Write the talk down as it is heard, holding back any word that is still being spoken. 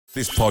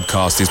This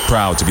podcast is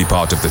proud to be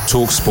part of the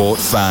TalkSport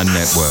Fan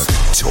Network.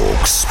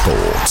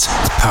 TalkSport.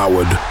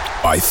 Powered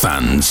by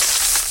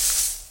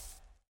fans.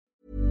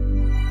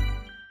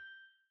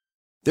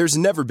 There's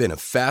never been a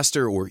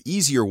faster or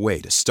easier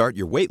way to start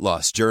your weight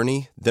loss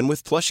journey than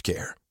with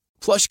PlushCare.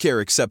 PlushCare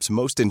accepts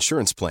most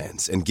insurance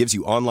plans and gives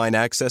you online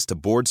access to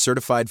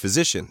board-certified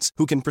physicians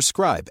who can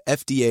prescribe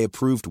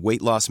FDA-approved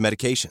weight loss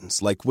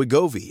medications like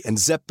Wegovy and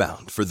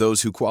Zepbound for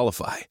those who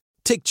qualify.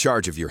 Take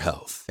charge of your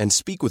health and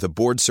speak with a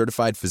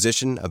board-certified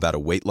physician about a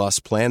weight loss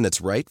plan that's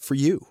right for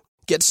you.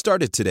 Get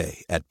started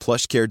today at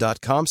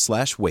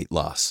plushcare.com/weight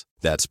loss.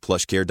 That's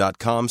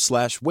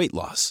plushcare.com/weight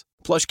loss.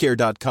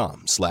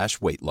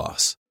 plushcare.com/weight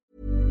loss.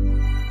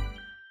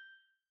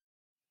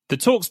 The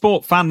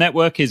TalkSport Fan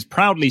Network is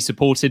proudly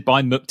supported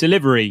by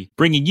McDelivery,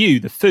 bringing you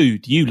the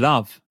food you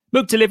love.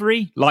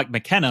 McDelivery, like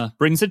McKenna,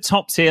 brings a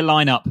top-tier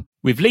lineup.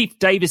 With Leif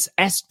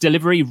Davis-esque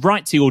delivery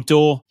right to your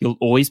door, you'll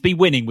always be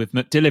winning with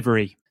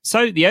McDelivery.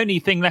 So the only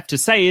thing left to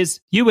say is,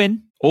 you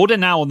win. Order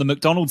now on the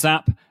McDonald's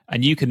app,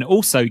 and you can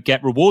also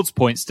get rewards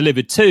points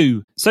delivered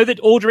too, so that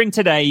ordering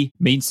today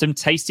means some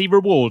tasty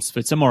rewards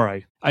for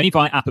tomorrow. Only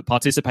via app at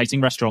participating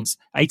restaurants.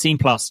 18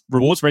 plus.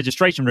 Rewards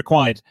registration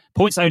required.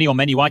 Points only on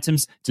menu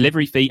items.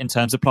 Delivery fee and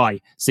terms apply.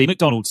 See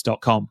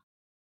mcdonalds.com.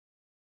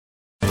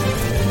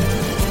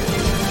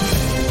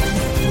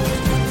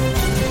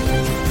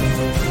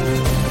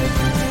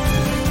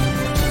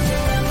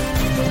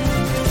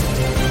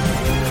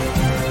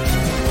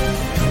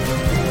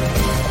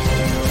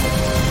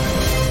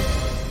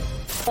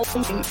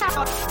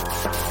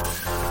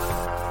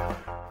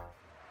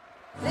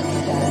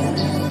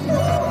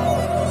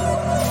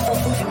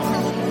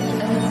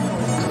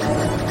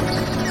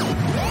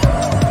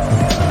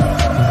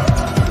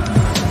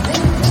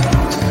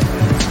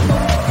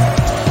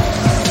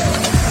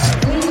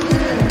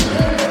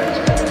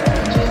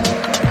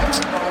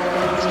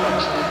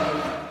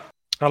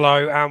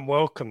 Hello and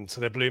welcome to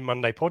the Blue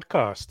Monday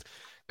podcast,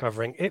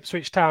 covering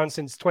Ipswich Town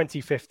since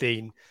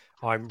 2015.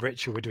 I'm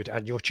Richard Woodward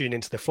and you're tuned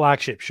into the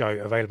flagship show,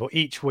 available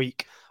each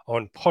week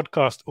on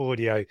podcast,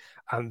 audio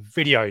and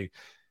video.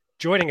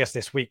 Joining us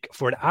this week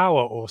for an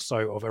hour or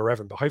so of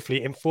irreverent but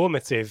hopefully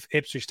informative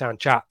Ipswich Town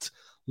chat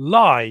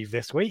live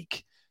this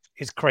week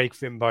is Craig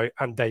Fimbo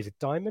and David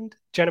Diamond.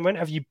 Gentlemen,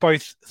 have you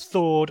both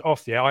thawed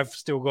off yet? I've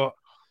still got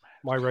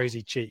my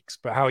rosy cheeks,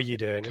 but how are you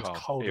doing? It's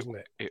cold, isn't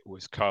it? It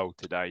was cold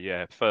today,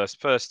 yeah.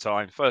 First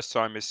time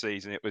this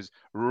season. It was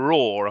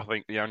raw, I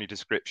think the only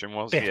description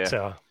was.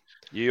 Bitter.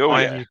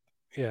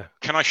 Yeah.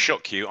 Can I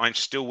shock you? I'm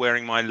still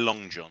wearing my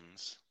long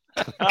johns.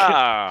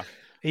 Yeah.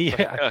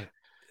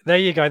 There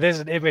you go. There's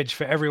an image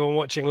for everyone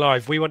watching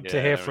live. We want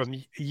to hear from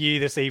you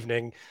this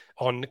evening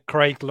on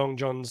Craig Long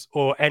Johns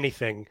or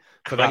anything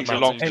for Craig that matter.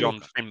 Long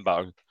John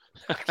Fimbo.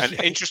 And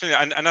interestingly,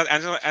 and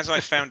as I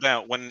found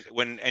out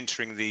when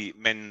entering the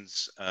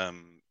men's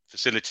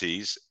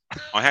facilities,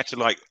 I had to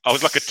I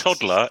was like a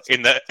toddler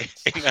in that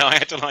I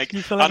had to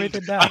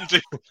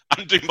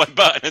undo my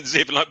button and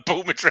zip and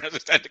pull my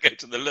trousers down to go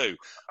to the loo.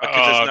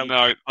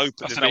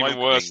 That's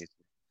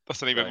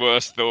an even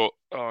worse thought.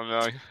 Oh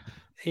no.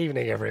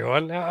 Evening,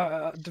 everyone.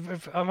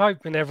 I'm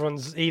hoping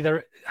everyone's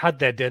either had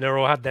their dinner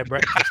or had their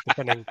breakfast,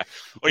 depending.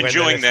 Or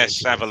enjoying their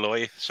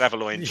Savoy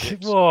and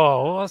chips.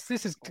 Whoa,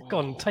 this has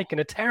taken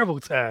a terrible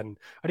turn.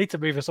 I need to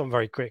move us on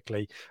very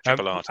quickly. As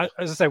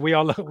I say, it will be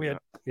on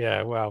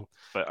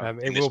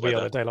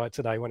a day like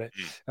today, won't it?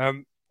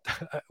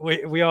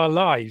 We are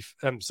live,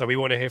 so we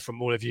want to hear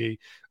from all of you.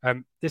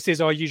 This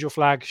is our usual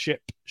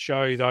flagship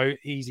show, though,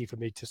 easy for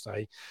me to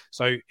say.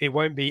 So it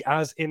won't be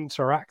as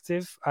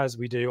interactive as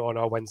we do on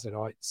our Wednesday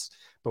nights,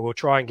 but we'll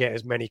try and get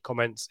as many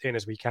comments in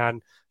as we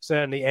can.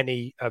 Certainly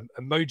any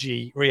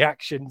emoji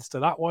reactions to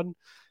that one,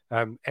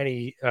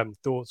 any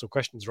thoughts or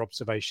questions or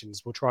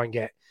observations, we'll try and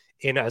get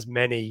in as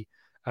many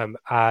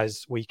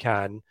as we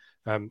can.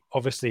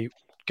 Obviously,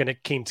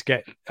 keen to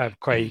get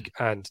Craig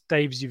and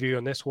Dave's view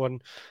on this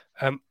one.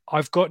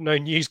 I've got no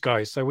news,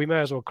 guys, so we may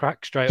as well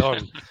crack straight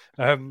on.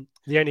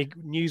 The only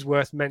news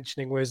worth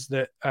mentioning was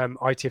that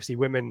ITFC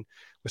women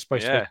were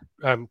supposed to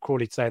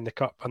Crawley to stay in the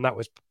cup, and that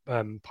was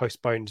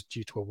postponed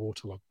due to a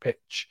waterlogged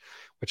pitch,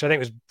 which I think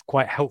was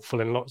quite helpful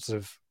in lots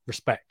of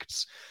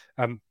respects.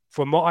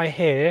 From what I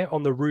hear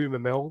on the rumour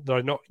mill,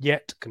 though not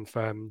yet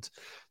confirmed,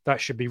 that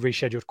should be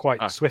rescheduled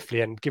quite swiftly,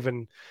 and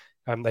given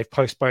they've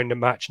postponed a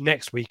match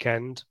next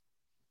weekend,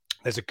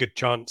 there's a good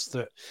chance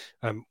that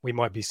we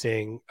might be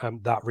seeing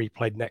that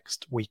replayed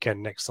next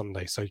weekend, next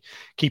Sunday. So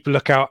keep a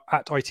lookout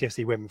at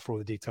ITFC Women for all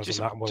the details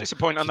on that. Just a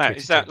point on that.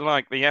 Is that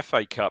like the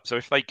FA Cup? So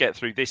if they get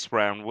through this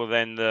round, will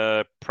then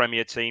the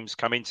Premier teams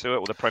come into it,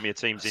 or the Premier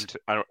teams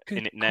are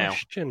in it now?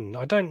 Question.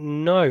 I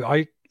don't know.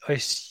 I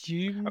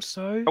assume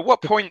so. At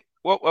what point?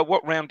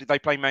 What round did they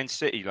play Man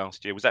City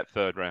last year? Was that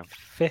third round?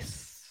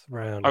 Fifth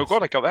round. Oh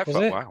God, I got that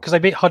far. Wow. Because they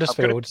beat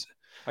Huddersfield.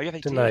 Oh yeah,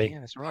 they didn't did. they? Yeah,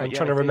 that's right. I'm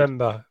trying to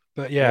remember,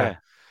 but yeah.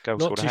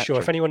 Not too sure.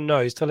 If anyone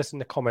knows, tell us in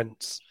the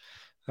comments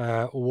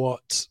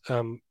what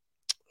the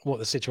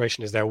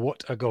situation is there.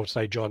 What a goal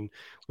today, John.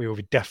 We will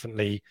be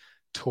definitely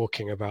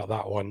talking about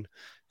that one.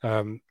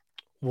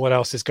 what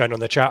else is going on in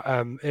the chat?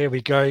 Here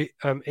we go.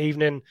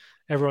 Evening,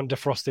 everyone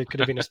defrosted. Could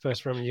have been a Spurs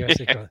from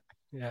USA.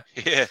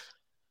 Yeah.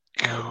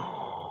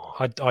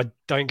 I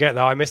don't get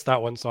that. I missed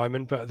that one,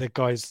 Simon. But other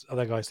guys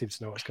seem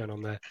to know what's going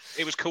on there.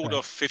 It was called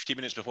off 50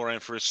 minutes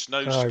beforehand for a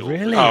snowstorm. Oh,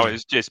 really? Oh, it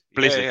was just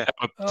blizzard. Yeah.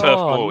 Turf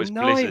Moor was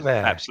nightmare.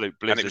 blizzard. Absolute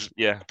blizzard.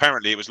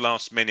 Apparently, it was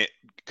last minute,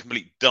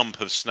 complete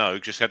dump of snow.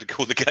 Just had to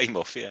call the game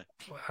off. Yeah.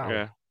 Wow.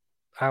 Yeah.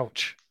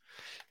 Ouch.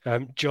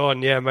 John,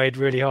 made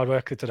really hard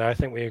work today. I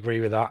think we agree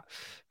with that.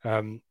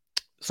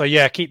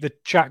 So keep the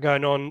chat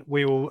going on.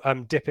 We will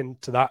dip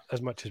into that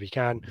as much as we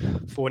can.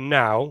 For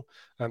now,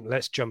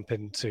 let's jump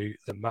into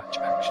the match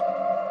action.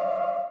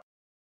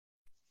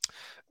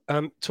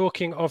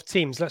 Talking of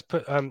teams, let's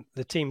put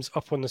the teams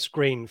up on the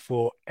screen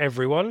for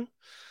everyone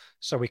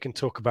so we can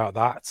talk about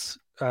that.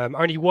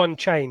 Only one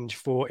change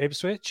for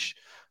Ipswich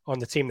on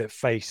the team that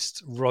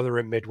faced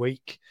Rotherham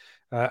midweek.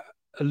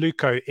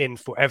 Aluko in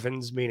for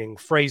Evans, meaning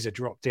Fraser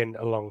dropped in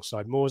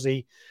alongside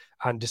Morsey.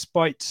 And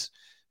despite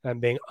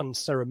being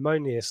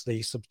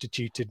unceremoniously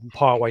substituted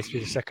partway through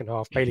the second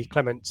half, Bailey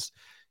Clements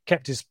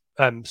kept his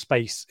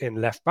space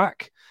in left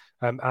back.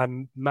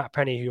 And Matt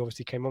Penny, who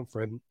obviously came on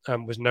for him,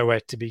 was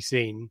nowhere to be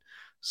seen.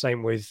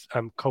 Same with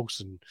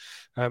Coulson.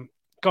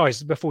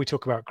 Guys, before we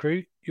talk about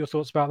Crewe, your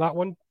thoughts about that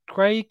one?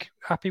 Craig,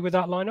 happy with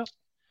that lineup?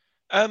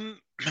 I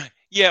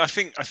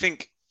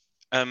think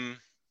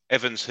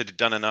Evans had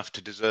done enough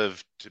to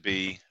deserve to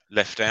be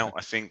left out.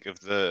 I think of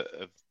the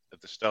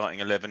starting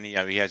 11. He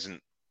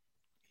hasn't.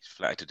 He's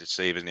flattered to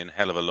deceive, and in a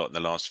hell of a lot in the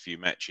last few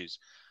matches.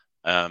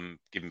 Been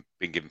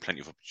given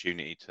plenty of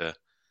opportunity to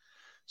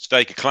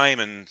stake a claim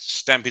and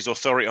stamp his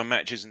authority on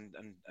matches, and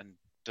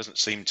doesn't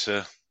seem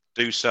to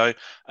do so.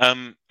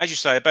 As you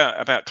say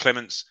about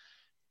Clements,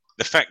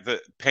 the fact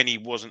that Penny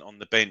wasn't on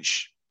the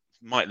bench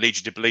might lead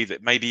you to believe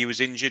that maybe he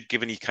was injured,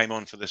 given he came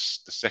on for the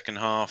second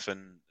half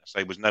and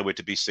was nowhere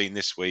to be seen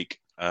this week.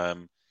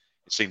 It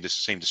seemed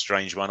a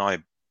strange one. I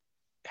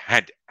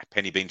had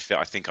Penny been fit,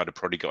 I think I'd have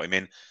probably got him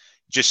in,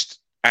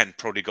 and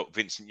probably got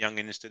Vincent Young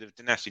in instead of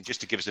Dynasty,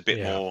 just to give us a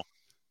bit more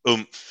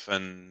oomph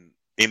and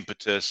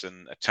impetus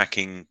and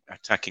attacking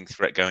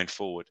threat going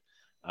forward.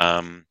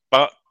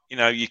 But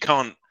you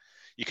can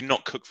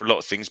not cook for a lot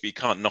of things, but you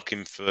can't knock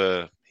him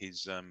for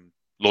his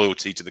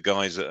loyalty to the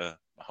guys that are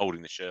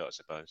holding the shirt, I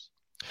suppose.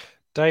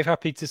 Dave,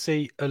 happy to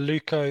see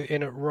Aluko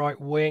in at right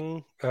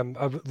wing,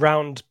 a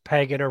round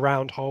peg in a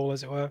round hole,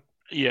 as it were.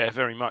 Yeah,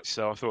 very much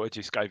so. I thought it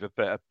just gave a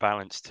bit of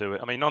balance to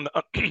it. I mean, on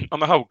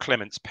the whole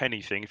Clements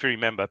Penny thing, if you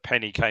remember,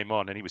 Penny came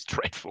on and he was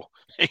dreadful.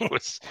 He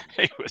was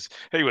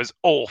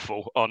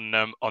awful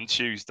on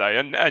Tuesday,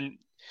 and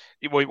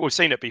we've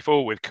seen it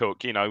before with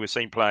Cook. We've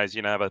seen players,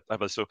 have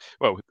a sort.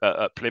 Well,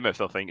 at Plymouth,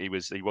 I think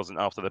he wasn't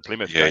after the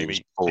Plymouth game.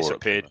 He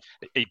disappeared.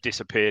 He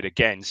disappeared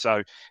again.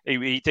 So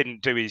he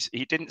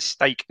didn't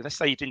stake. Let's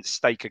say he didn't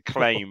stake a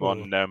claim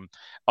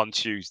on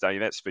Tuesday.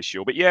 That's for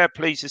sure. But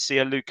pleased to see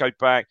Aluko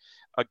back.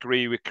 I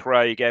agree with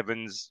Craig.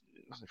 Evans,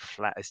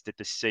 flattest to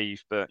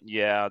deceive, but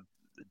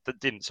that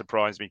didn't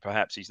surprise me.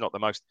 Perhaps he's not the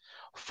most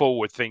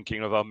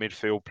forward-thinking of our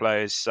midfield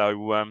players.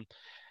 So,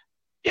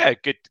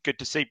 good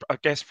to see. I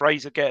guess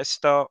Fraser get a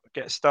start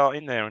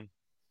in there, and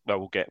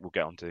we'll get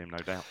onto him, no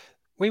doubt.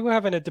 We were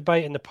having a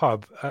debate in the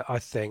pub, I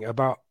think,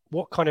 about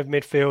what kind of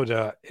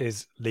midfielder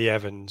is Lee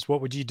Evans.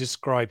 What would you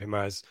describe him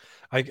as?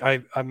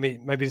 I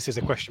mean, maybe this is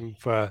a question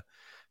for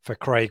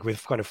Craig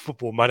with kind of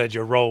football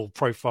manager role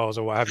profiles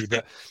or what have you,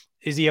 but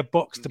is he a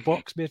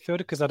box-to-box midfielder?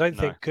 Because I don't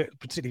think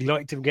particularly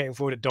liked him getting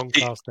forward at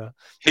Doncaster.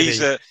 He's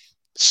a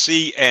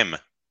CM.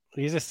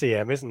 He's a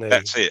CM, isn't he?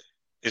 That's it,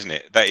 isn't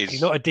it? That is.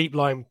 He's not a deep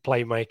line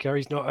playmaker.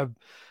 He's not a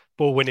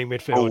ball-winning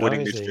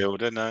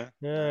midfielder. No.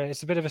 Yeah,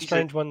 it's a bit of a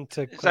strange one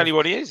to. Exactly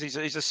what he is.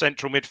 He's a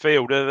central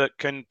midfielder that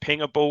can ping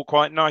a ball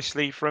quite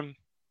nicely from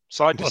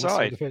side to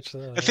side.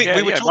 I think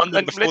we were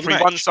talking before the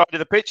match. One side of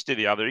the pitch to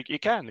the other. You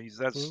can. We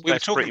were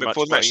talking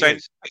before the match saying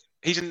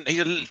he's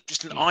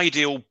just an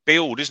ideal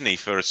build, isn't he,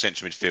 for a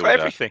central midfielder?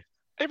 Everything.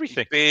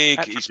 He's big.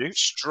 Absolutely. He's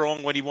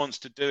strong when he wants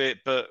to do it,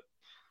 but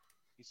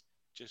he's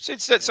just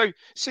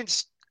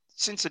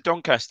since the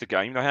Doncaster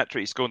game, the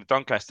hat-trick he scored in the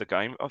Doncaster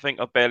game, I think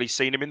I've barely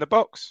seen him in the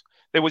box.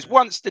 There was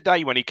once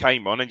today when he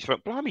came on, and you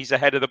thought, "Blimey, he's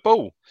ahead of the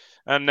ball,"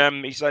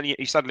 and he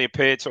suddenly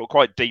appeared sort of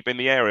quite deep in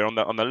the area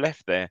on the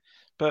left there,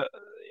 but.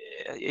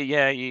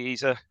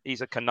 He's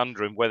a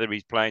conundrum whether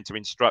he's playing to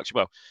instruction.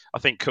 Well, I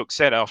think Cook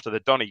said after the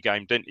Donny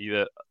game, didn't he,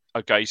 that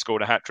he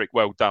scored a hat-trick,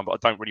 well done, but I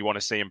don't really want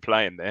to see him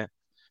playing there.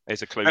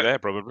 There's a clue there,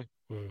 probably.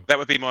 That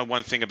would be my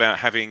one thing about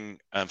having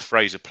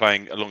Fraser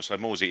playing alongside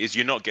Morsey, is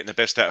you're not getting the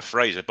best out of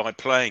Fraser by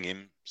playing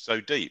him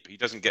so deep. He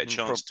doesn't get a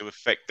chance to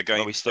affect the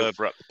game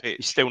further up the pitch.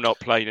 He's still not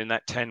played in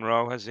that 10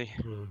 role, has he?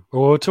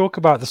 Well, we'll talk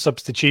about the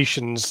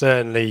substitutions,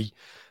 certainly,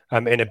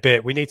 in a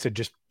bit. We need to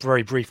just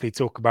very briefly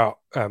talk about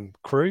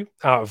Crewe,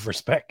 out of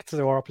respect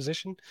to our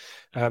opposition.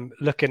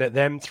 Looking at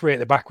them, 3 at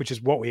the back, which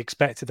is what we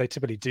expected. They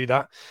typically do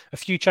that. A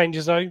few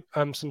changes, though.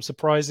 Some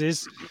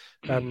surprises.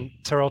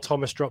 Terrell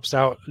Thomas drops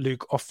out.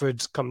 Luke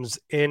Offord comes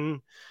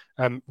in.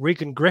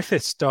 Regan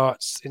Griffiths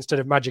starts instead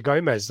of Magic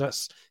Gomez.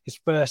 That's his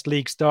first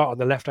league start on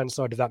the left-hand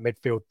side of that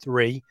midfield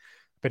three.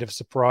 Bit of a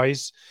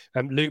surprise.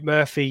 Luke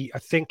Murphy, I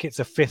think it's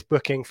a fifth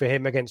booking for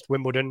him against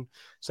Wimbledon.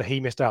 So he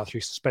missed out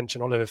through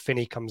suspension. Oliver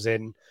Finney comes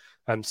in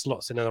and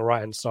slots in on the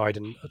right-hand side,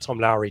 and Tom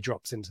Lowry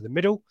drops into the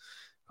middle.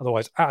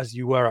 Otherwise, as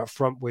you were up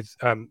front with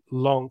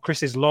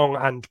Chris's Long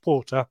and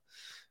Porter.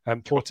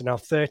 Porter now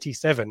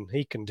 37.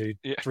 He can do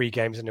 3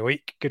 games in a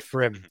week. Good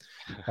for him.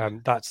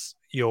 That's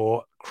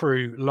your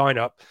Crewe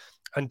lineup.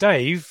 And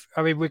Dave,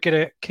 I mean, we're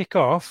going to kick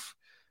off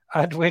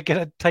and we're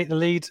going to take the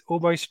lead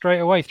almost straight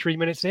away, 3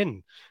 minutes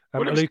in.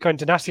 Aluko and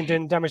Danassian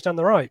doing damage down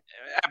the right.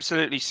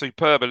 Absolutely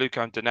superb,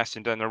 Aluko and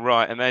Danassian down the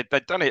right. And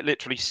they'd done it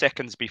literally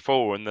seconds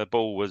before and the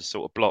ball was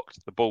sort of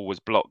blocked. The ball was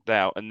blocked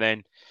out. And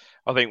then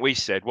I think we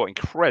said, what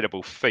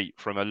incredible feat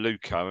from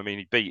Aluko. I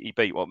mean, he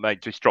beat what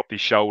made, just dropped his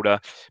shoulder,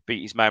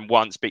 beat his man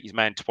once, beat his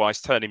man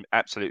twice, turned him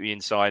absolutely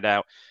inside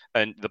out.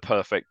 And the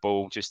perfect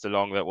ball just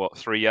along that,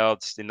 3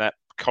 yards in that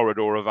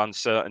corridor of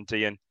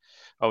uncertainty. And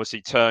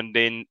obviously turned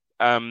in.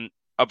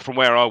 Up from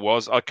where I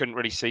was, I couldn't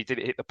really see. Did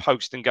it hit the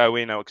post and go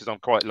in? Because I'm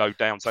quite low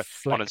down, so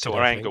on a sort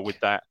of angle with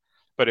that.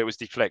 But it was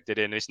deflected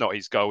in. It's not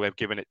his goal. They've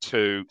given it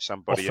to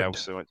somebody else.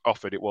 So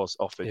offered.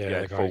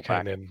 Yeah, full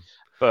back.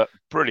 But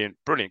brilliant.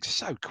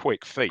 So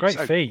quick feet.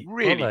 Great feet.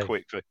 Really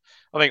quick feet.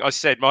 I think I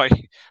said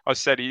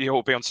he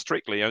ought to be on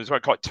Strictly. It was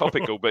quite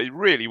topical, but it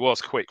really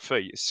was quick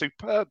feet. It's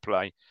superb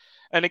play.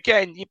 And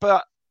again,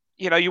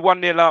 you're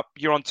 1-0 up,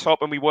 you're on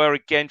top, and we were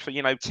again for,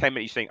 10 minutes.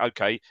 You think,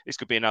 okay, this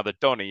could be another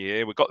Donny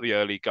here. We got the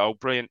early goal,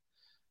 brilliant.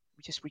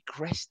 We just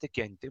regressed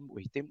again, didn't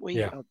we?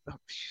 Yeah.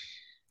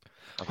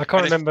 I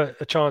can't remember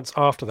a chance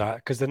after that,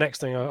 because the next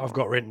thing I've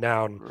got written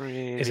down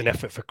is an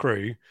effort for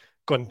Crewe.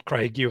 Go on,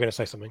 Craig, you were going to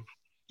say something.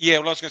 Yeah,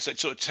 well, I was going to say,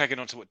 sort of tagging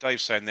on to what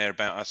Dave's saying there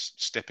about us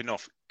stepping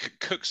off.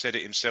 Cook said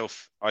it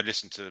himself. I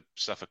listened to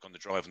Suffolk on the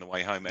drive on the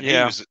way home, and he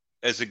was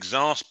as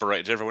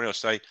exasperated as everyone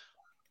else.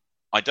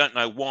 I don't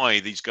know why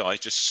these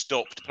guys just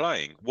stopped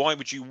playing. Why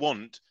would you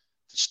want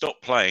to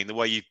stop playing the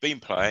way you've been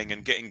playing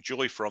and getting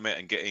joy from it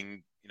and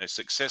getting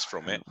success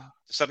from it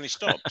to suddenly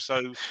stop?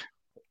 So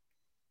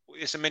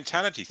it's a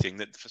mentality thing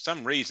that for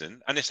some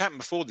reason, and it's happened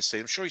before this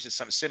season, I'm sure he's did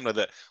something similar,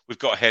 that we've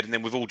got ahead and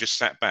then we've all just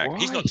sat back. Why?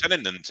 He's not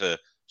telling them to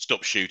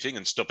stop shooting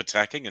and stop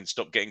attacking and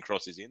stop getting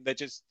crosses in. They're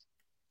just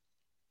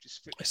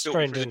it's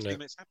strange, isn't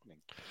it? It's happening.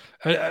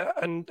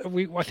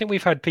 I think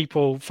we've had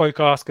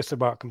folk ask us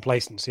about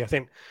complacency. I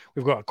think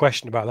we've got a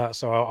question about that,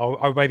 so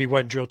I maybe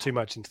won't drill too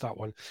much into that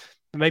one.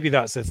 But maybe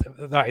that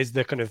is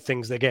the kind of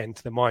things that get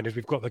into the mind. Is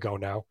we've got the goal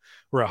now,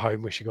 we're at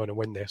home, we should go on and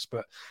win this.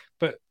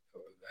 But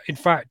in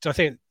fact, I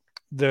think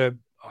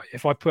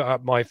if I put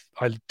up I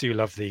do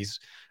love these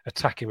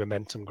attacking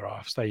momentum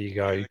graphs. There you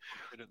go.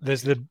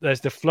 There's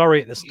the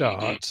flurry at the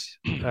start,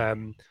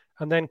 and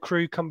then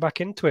Crewe come back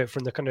into it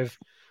from the kind of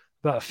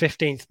about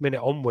 15th minute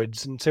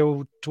onwards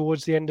until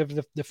towards the end of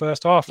the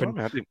first half.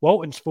 And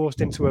Walton's forced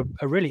into a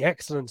really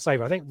excellent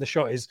save. I think the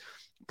shot is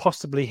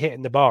possibly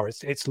hitting the bar.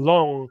 It's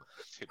Long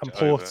and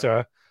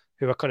Porter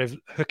who are kind of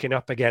hooking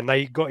up again.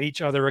 They got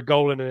each other a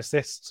goal and an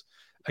assist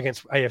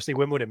against AFC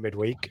Wimbledon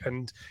midweek,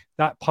 and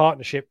that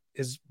partnership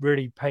is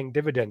really paying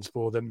dividends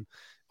for them,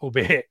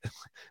 albeit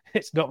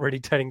it's not really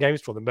turning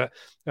games for them. But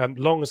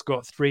Long has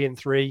got 3 and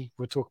 3.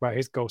 We'll talk about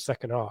his goal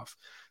second half.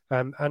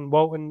 And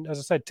Walton, as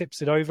I said,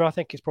 tips it over. I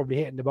think it's probably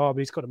hitting the bar, but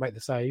he's got to make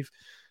the save.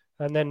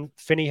 And then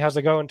Finney has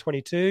a go on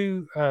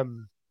 22.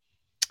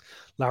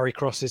 Larry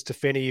crosses to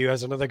Finney, who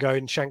has another go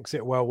and shanks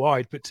it well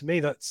wide. But to me,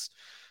 that's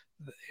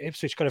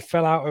Ipswich kind of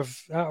fell out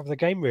of the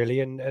game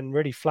really, and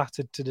really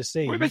flattered to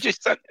deceive.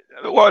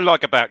 What I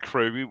like about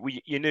Crewe,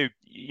 you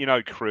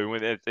know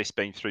Crewe. This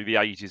been through the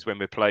ages when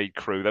we played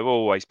Crewe. They've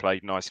always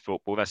played nice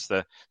football. That's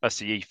the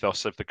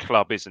ethos of the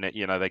club, isn't it?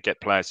 They get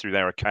players through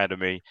their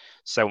academy,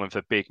 sell them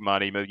for big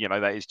money.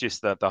 That is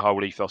just the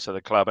whole ethos of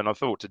the club. And I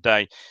thought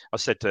today, I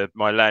said to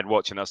my lad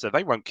watching, I said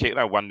they won't kick.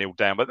 They're 1-0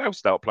 down, but they'll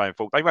start playing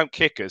football. They won't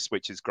kick us,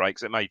 which is great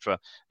because it made for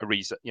a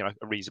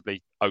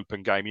reasonably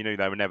open game. You knew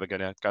they were never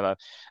going to go.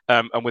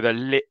 And with a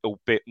little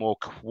bit more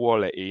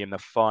quality in the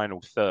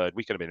final third,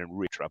 we could have been in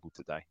real trouble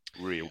today.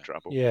 Real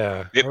trouble.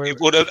 Yeah. It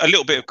would a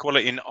little bit of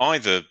quality in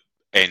either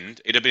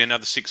end. It'd have been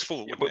another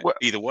 6-4,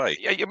 either way.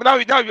 Yeah,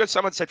 but no.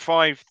 Someone said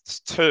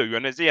 5-2,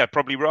 and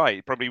probably right.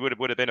 It probably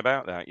would have been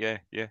about that. Yeah.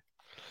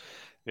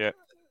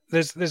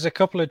 There's a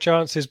couple of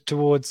chances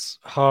towards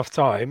half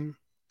time.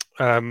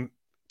 Town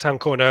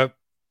corner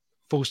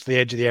falls to the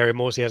edge of the area.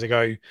 Morsey has a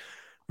go.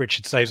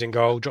 Richard saves in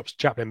goal, drops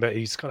Chaplin, but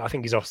I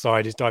think he's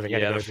offside. He's diving.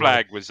 Yeah, the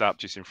flag was up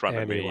just in front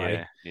of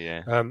me.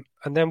 Yeah.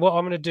 And then what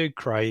I'm going to do,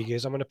 Craig,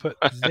 is I'm going to put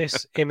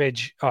this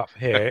image up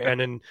here, and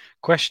in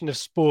question of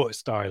sport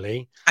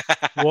styly,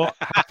 what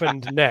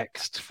happened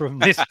next from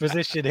this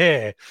position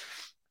here?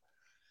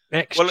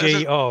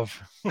 XG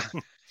of.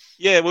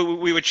 Yeah,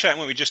 we were chatting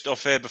when we just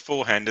off air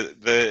beforehand.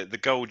 The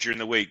goal during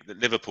the week that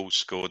Liverpool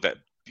scored, that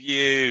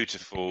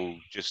beautiful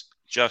just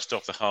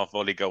off the half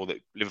volley goal that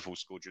Liverpool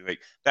scored during the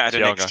week. That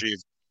had an XG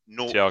of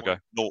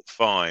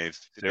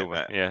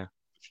 0.05. Yeah,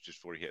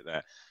 just before he hit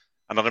that.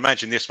 And I'd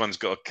imagine this one's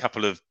got a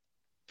couple of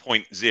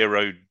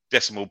 0.0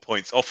 decimal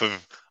points off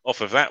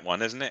of that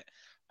one, isn't it?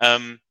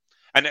 And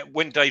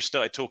when Dave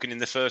started talking in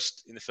the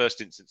first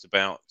instance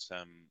about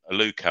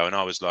Aluko, and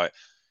I was like,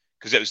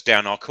 because it was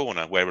down our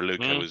corner where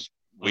Aluko was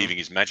weaving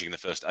his magic in the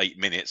first 8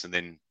 minutes, and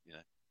then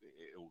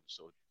it all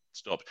sort of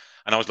stopped.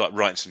 And I was like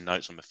writing some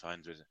notes on my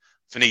phone.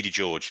 Finidi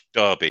George,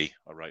 Derby,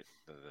 I wrote.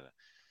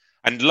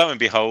 And lo and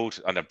behold,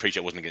 and I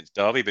appreciate it wasn't against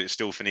Derby, but it's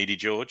still Finidi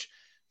George.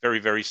 Very,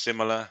 very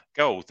similar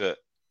goal that,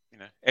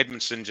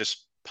 Edmondson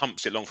just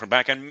pumps it long from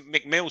back. And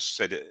Mick Mills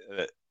said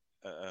it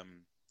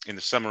in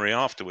the summary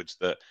afterwards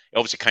that it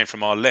obviously came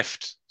from our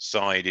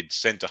left-sided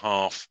centre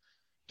half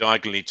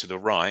diagonally to the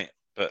right,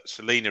 but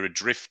Selena had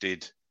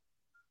drifted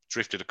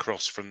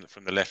across from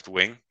the left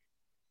wing.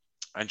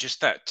 And just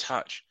that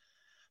touch,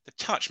 the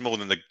touch more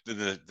than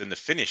the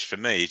finish for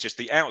me, is just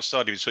the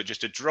outside of his foot,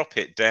 just to drop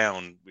it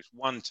down with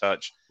one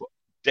touch,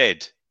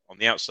 dead on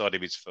the outside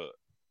of his foot.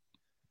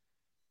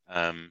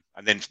 And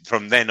then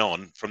from then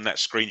on, from that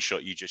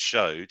screenshot you just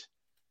showed,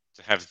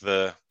 to have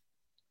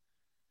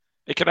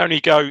it can only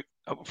go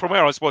from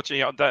where I was watching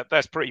it.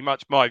 That's pretty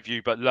much my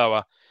view, but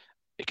lower.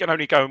 It can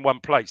only go in one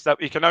place. That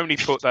it can only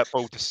put that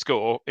ball to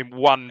score in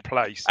one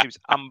place. It was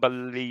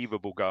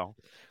unbelievable goal.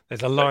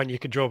 There's a line you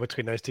can draw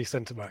between those two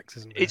centre backs,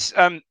 isn't there? It's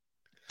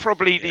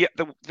probably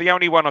the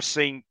only one I've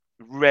seen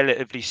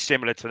relatively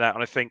similar to that,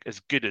 and I think as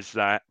good as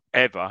that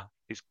ever,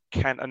 is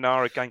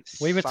Cantona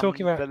against. We were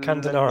talking about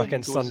Cantona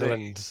against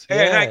Sunderland.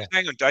 Yeah.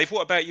 Hang on, Dave.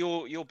 What about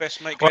your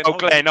best mate? Glenn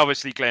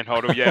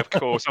Hoddle. Yeah, of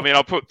course. I mean,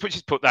 I'll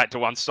just put that to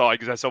one side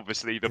because that's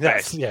obviously the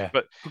best. Yeah.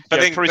 But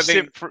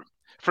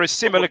for a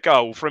similar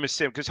goal from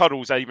because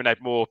Hoddle's even had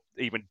more.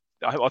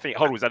 I think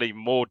Hoddle's had even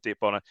more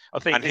dip on it. I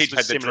think and he'd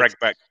had the drag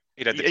back.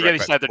 He'd had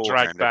the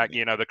drag back.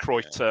 The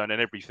Cruyff turn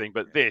and everything.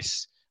 But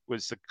this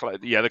was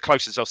the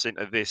closest I've seen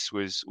to this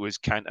was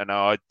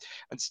Cantona.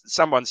 And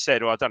someone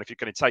said, I don't know if you're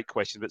going to take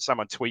questions, but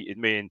someone tweeted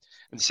me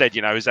and said,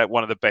 is that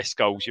one of the best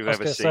goals you've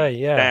ever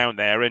seen down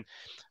there? And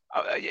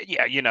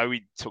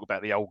we talk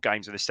about the old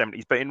games of the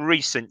 70s, but in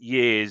recent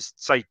years,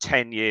 say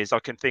 10 years, I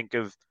can think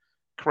of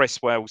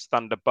Cresswell's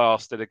Thunder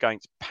Bastard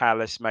against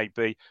Palace,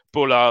 maybe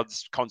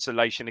Bullard's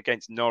consolation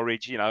against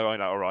Norwich. I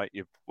know, all right,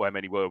 where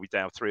many were we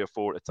down 3 or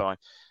 4 at the time?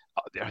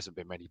 There hasn't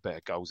been many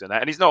better goals than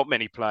that, and it's not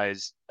many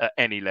players at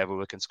any level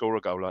that can score a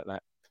goal like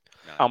that.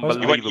 No.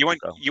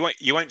 Unbelievable.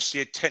 You won't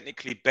see a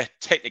technically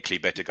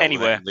better goal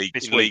anywhere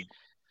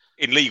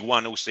in League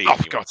One all season.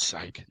 Oh, for God's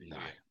sake,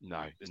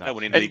 no. There's no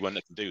one in League One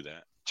that can do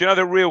that. Do you know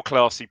the real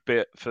classy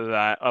bit for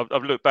that?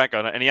 I've looked back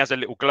on it, and he has a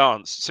little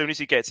glance. As soon as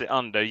he gets it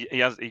under,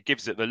 he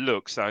gives it the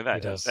look. So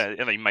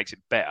and he makes it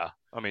better.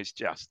 I mean, it's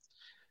just.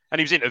 And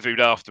he was interviewed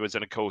afterwards,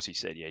 and of course he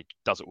said, he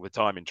does it all the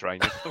time in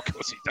training. Of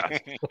course he does.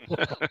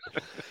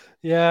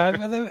 Yeah,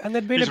 and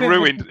there'd been he's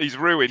ruined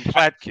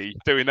Hladky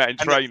doing that in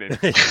training.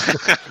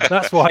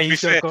 That's why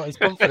he's got his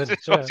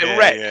confidence.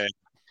 Yeah.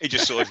 He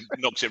just sort of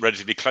knocks it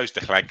relatively close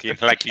to Hladky, and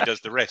Hladky does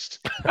the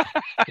rest.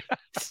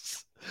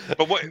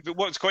 But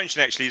what's quite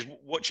interesting actually is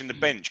watching the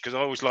bench, because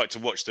I always like to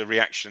watch the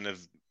reaction of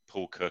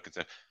Paul Kirk and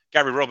stuff.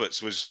 Gary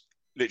Roberts was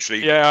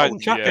literally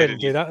Chaplin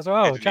did that as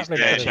well.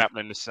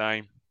 Chaplin the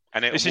same.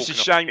 And it's just a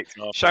shame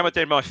I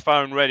did my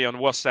phone ready on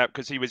WhatsApp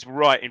because he was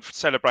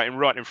celebrating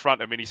right in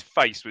front of me, and his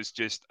face was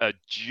just a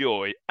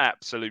joy,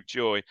 absolute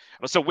joy. And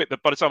I saw by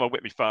the time I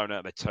whipped my phone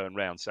out, they turned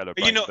round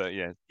celebrating.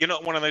 You're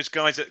not one of those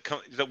guys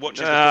that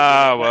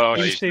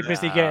watches. He's too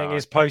busy getting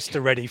his poster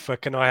ready for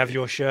 "Can I have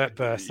your shirt?"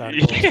 burst.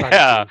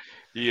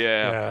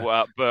 Yeah.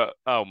 Well, but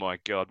oh my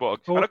God,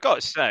 and I've got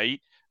to say,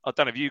 I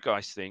don't know if you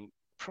guys think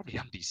probably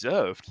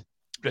undeserved.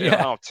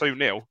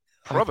 2-0,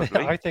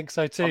 probably. I think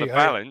so too. On the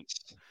balance.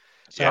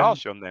 It's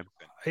harsh on them.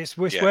 It's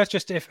worth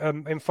just if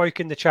folk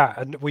in the chat,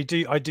 and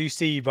I do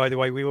see, by the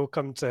way, we will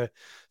come to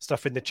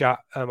stuff in the chat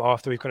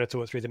after we've kind of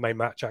talked through the main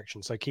match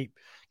action. So keep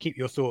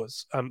your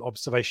thoughts,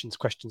 observations,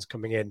 questions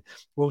coming in.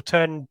 We'll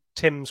turn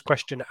Tim's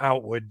question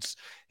outwards.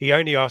 He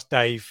only asked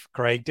Dave,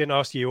 Craig, didn't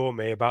ask you or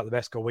me about the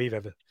best goal we've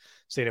ever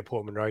seen at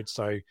Portman Road.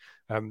 So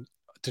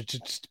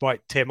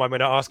despite Tim, I'm going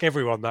to ask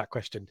everyone that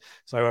question.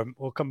 So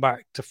we'll come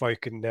back to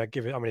folk and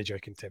give it. I'm only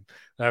joking, Tim.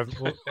 We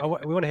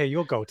want to hear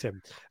your goal,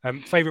 Tim.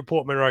 Favourite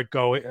Portman Road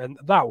goal, and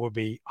that would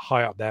be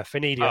high up there.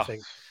 Finidi, I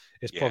think,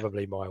 is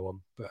probably my one.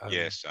 But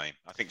same.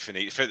 I think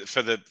Finidi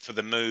for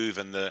the move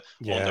and the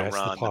on the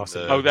run.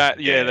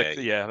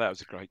 That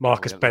was a great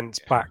Marcus goal, Bent's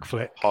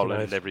backflip,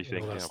 Holland,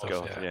 everything.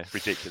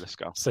 Ridiculous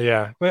goal.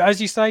 So but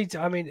as you say,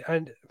 I mean,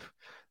 and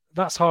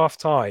that's half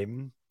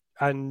time.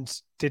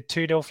 And did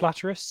 2-0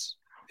 flatter us?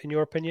 In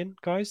your opinion,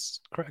 guys?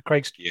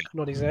 Craig's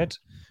nodding his head.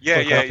 Yeah,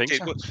 it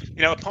did. So.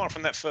 Apart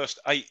from that first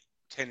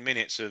 8-10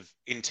 minutes of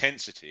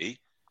intensity,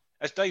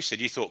 as Dave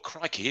said, you thought,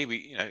 crikey,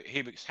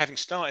 he was having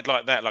started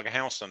like that, like a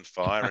house on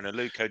fire, and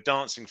Aluko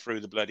dancing through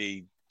the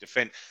bloody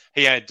defence.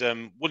 He had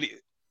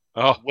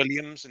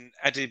Williams and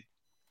Adib.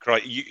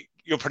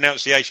 Your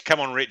pronunciation. Come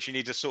on, Rich, you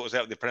need to sort us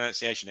out with the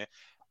pronunciation here.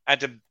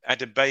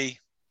 Adibayi.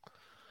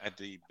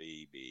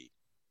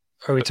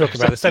 Are we talking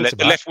about the centre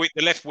back?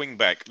 The left wing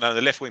back. No,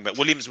 the left wing back.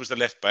 Williams was the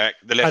left back.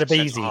 The left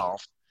centre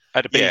half.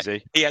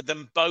 Adebisi. He had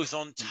them both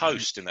on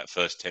toast in that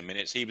first 10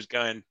 minutes. He was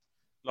going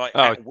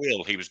at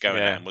will. He was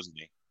going at him, wasn't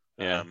he?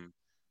 Yeah.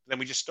 Then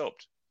we just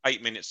stopped.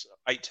 10 minutes,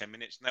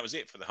 and that was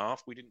it for the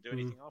half. We didn't do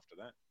anything after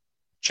that.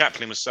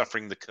 Chaplin was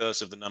suffering the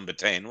curse of the number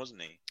 10,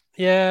 wasn't he?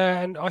 Yeah,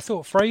 and I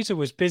thought Fraser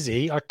was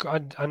busy. I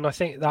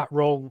think that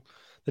role,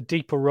 the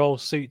deeper role,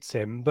 suits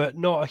him, but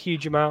not a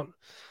huge amount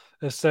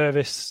of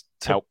service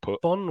to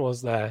output. Bonne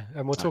was there,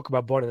 and we'll talk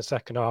about Bonne in the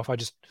second half. I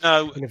just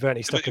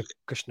inadvertently stuck a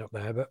cushion up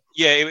there, but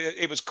yeah,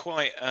 it was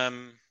quite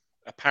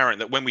apparent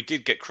that when we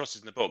did get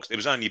crosses in the box, there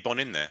was only Bonne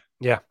in there.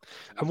 Yeah,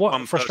 and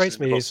what frustrates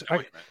me is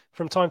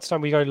from time to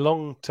time we go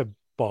long to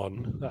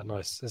Bonne.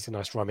 That's a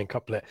nice rhyming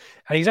couplet,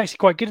 and he's actually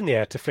quite good in the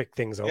air to flick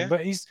things on.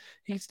 But he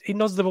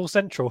nods the ball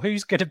central.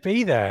 Who's going to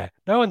be there?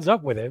 No one's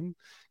up with him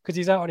because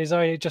he's out on his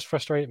own. It just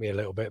frustrated me a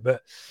little bit,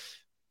 but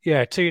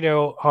yeah,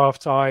 2-0 half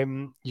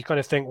time. You kind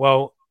of think,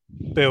 well,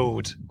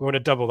 build. We want to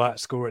double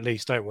that score at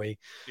least, don't we?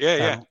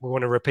 Yeah. We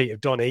want a repeat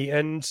of Donny,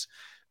 and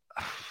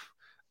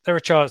there are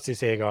chances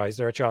here, guys.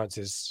 There are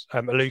chances.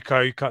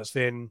 Aluko cuts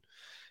in,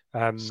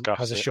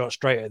 has a shot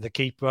straight at the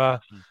keeper.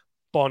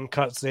 Bonne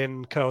cuts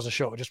in, curls a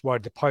shot just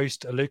wide of the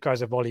post. Aluko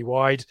has a volley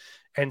wide.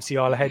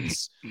 NCR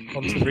heads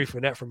onto the roof of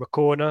the net from a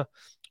corner.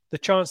 The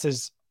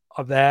chances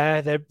are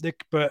there.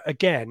 But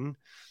again,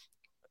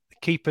 the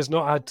keeper's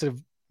not had to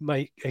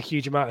make a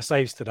huge amount of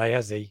saves today,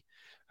 has he?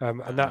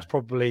 And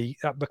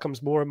that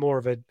becomes more and more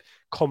of a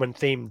common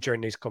theme during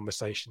these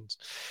conversations.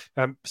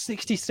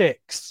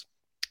 66.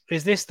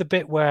 Is this the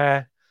bit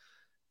where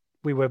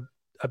we were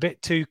a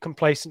bit too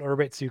complacent or a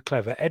bit too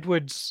clever?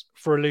 Edwards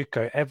for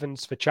Aluko,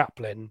 Evans for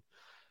Chaplin.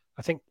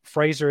 I think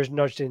Fraser is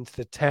nudged into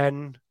the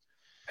 10.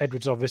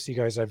 Edwards obviously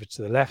goes over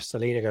to the left.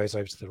 Selina goes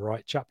over to the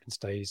right. Chaplin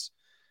stays.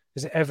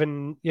 Is it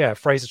Evan? Yeah,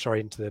 Fraser,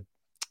 into the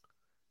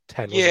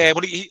 10. Yeah,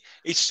 well, he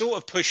sort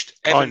of pushed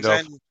Evans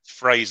and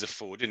Fraser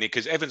forward, didn't he?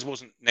 Because Evans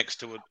wasn't next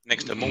to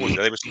Morsey.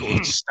 They were sort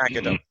of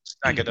staggered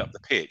up the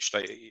pitch.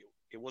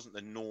 It wasn't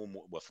the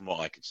normal. Well, from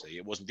what I could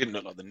see, didn't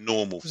look like the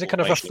normal. Was it kind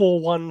of a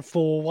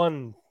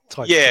 4-1-4-1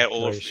 type? Yeah,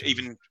 or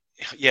even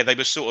they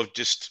were sort of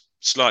just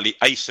slightly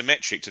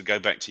asymmetric, to go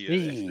back to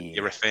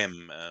your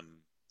FM.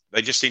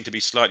 They just seemed to be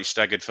slightly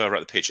staggered further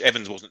up the pitch.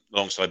 Evans wasn't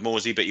alongside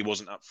Morsey, but he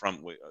wasn't up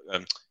front with,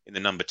 in the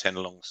number 10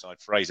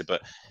 alongside Fraser.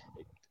 But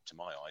to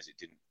my eyes, it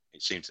didn't.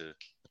 It seemed to,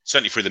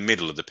 certainly through the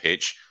middle of the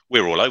pitch, we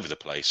were all over the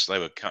place. They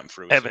were cutting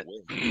through.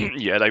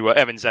 Yeah, they were.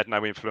 Evans had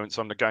no influence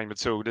on the game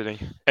at all, did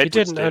he?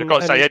 Edwards did. I've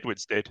got to say,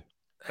 Edwards did.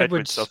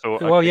 Edwards, I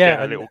thought. Well,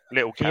 a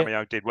little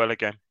cameo did well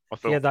again. I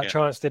thought. Yeah, that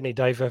chance, didn't he,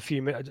 Dave? A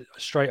few minutes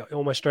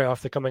almost straight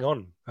after coming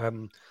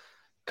on.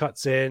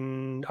 Cuts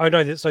in. Oh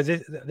no! So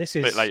this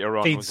is a bit later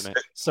on, wasn't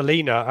it?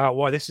 Selina out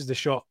wide. This is the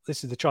shot.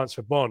 This is the chance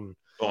for Bonne.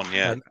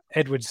 Yeah.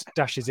 Edwards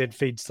dashes in,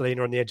 feeds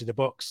Selina on the edge of the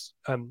box.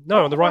 On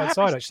the right hand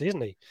side, actually,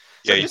 isn't he?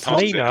 Yeah, he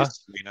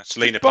passes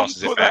Selina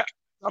passes it back.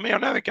 I mean, I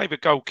know they gave a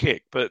goal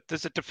kick, but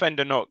does a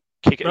defender not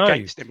kick it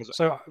against him?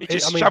 So he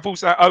just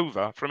shovels that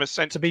over from a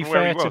centre. To be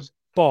fair to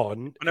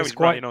Bonne, I know he's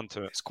running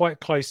onto it. It's quite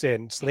close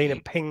in. Selina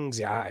pings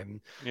it at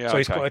him, so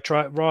he's got to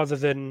try rather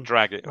than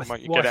drag it.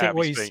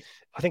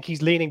 I think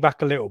he's leaning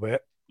back a little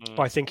bit,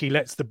 but I think he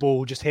lets the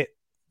ball just hit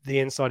the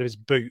inside of his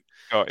boot,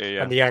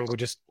 and the angle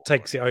just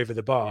takes it over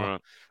the bar.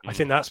 Right. I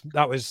think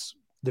that was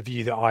the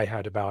view that I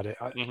had about it.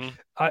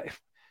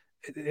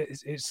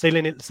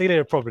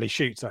 Selina probably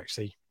shoots,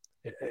 actually.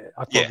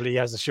 He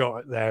has a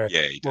shot there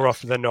more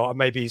often than not.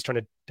 Maybe he's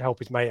trying to help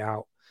his mate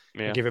out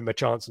and give him a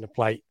chance on the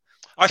plate.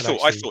 I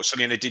thought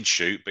Selina did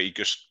shoot, but he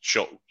just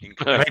shot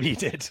incorrectly. Maybe he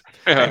did.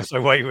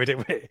 So wayward,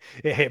 it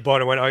hit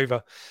Bonne and went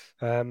over.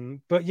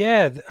 But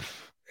yeah,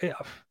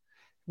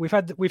 we've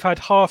had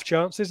half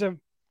chances and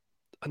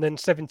then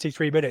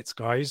 73 minutes,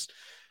 guys.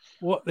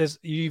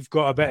 You've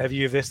got a better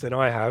view of this than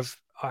I have.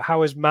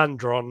 How has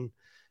Mandron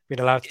been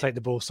allowed to take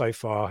the ball so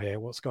far here?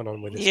 What's gone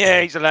on with this? Yeah,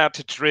 he's allowed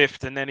to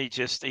drift, and then he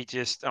just. I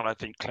don't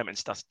think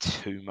Clements does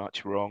too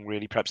much wrong,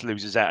 really. Perhaps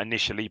loses out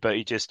initially, but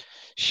he just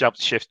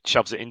shoves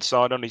it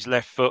inside on his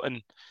left foot,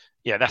 and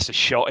that's a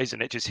shot,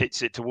 isn't it? Just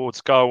hits it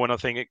towards goal, and I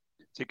think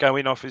is it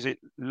going off? Is it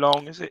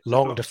long? Is it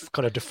long?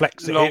 Kind of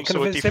deflects it. Long,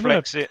 sort of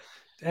deflects it.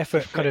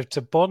 Effort kind of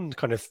to Bonne,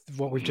 kind of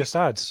what we've just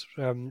had.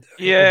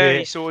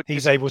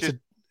 He's able to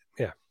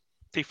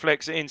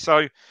deflects it in.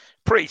 So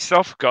pretty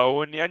soft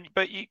goal,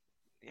 but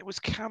it was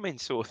coming,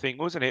 sort of thing,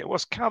 wasn't it? It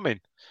was coming.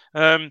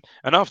 And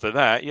after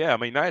that, I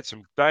mean, they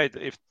had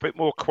a bit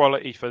more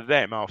quality for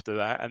them after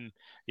that, and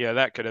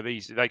they could have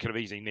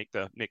easily nicked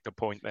the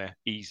point there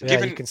easily.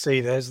 Yeah, you can see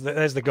there's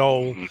the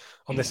goal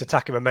on this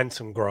attacking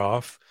momentum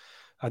graph,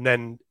 and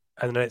then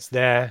it's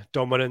their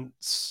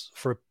dominance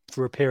for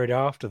a period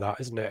after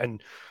that, isn't it?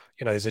 And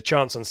there's a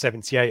chance on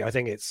 78. I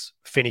think it's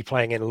Finney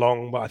playing in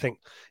long, but I think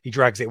he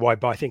drags it wide.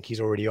 But I think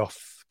he's already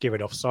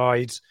given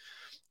offside.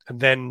 And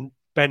then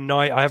Ben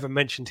Knight, I haven't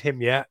mentioned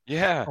him yet.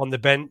 Yeah, on the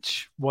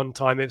bench,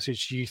 one-time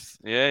Ipswich youth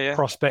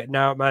prospect,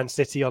 now at Man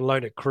City on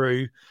loan at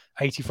Crewe.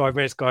 85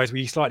 minutes, guys. Were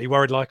you slightly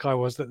worried, like I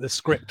was, that the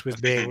script was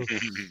being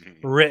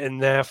written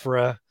there for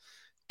a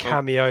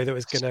cameo that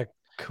was going to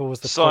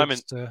caused the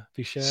points to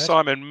be shared.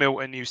 Simon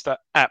Milton used to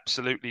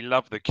absolutely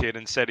love the kid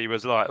and said he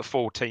was like at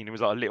 14, he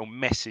was like a little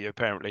Messi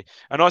apparently.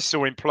 And I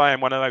saw him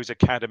playing one of those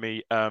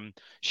academy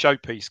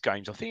showpiece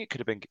games. I think it could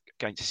have been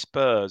against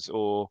Spurs,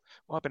 or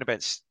might have been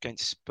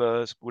against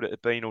Spurs, would it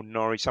have been, or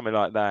Norwich, something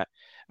like that.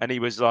 And he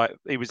was like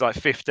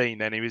 15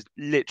 then. He was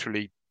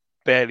literally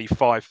barely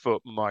 5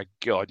 foot. My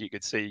God, you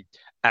could see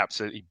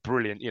absolutely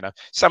brilliant. You know,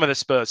 some of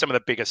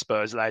the bigger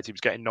Spurs lads, he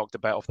was getting knocked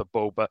about off the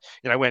ball, but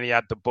you know, when he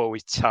had the ball,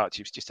 his touch,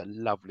 he was just a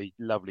lovely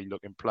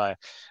looking player.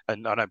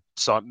 And I know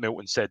Simon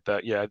Milton said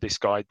that, yeah, this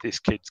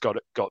kid's got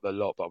the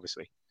lot, but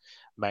obviously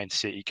Man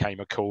City came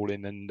a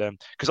calling, and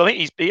because I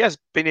think he has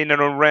been in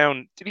and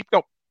around. Did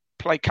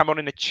he come on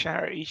in the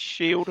Charity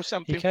Shield or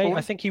something?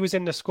 I think he was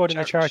in the squad in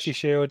the Charity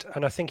Shield,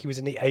 and I think he was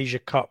in the Asia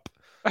Cup.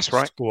 That's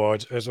right.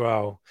 Squad as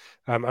well,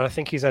 and I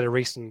think he's had a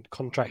recent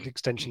contract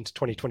extension to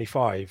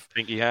 2025. I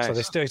think he has.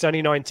 So he's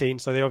only 19,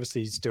 so they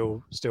obviously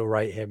still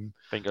rate him.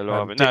 I think a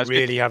lot of it. Didn't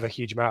really have a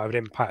huge amount of an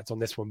impact on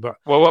this one, but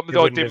what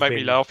did make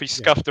me laugh? He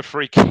scuffed a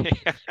free kick.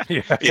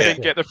 He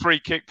didn't get the free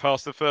kick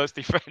past the first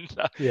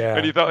defender. Yeah,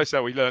 and you thought,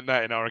 so we learned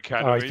that in our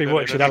academy. Oh, he's been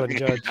watching Alan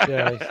Judge.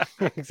 Yeah,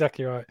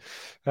 exactly right.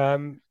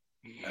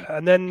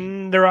 And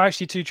then there are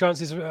actually 2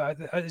 chances.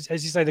 As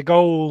you say, the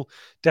goal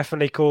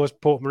definitely caused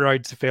Portman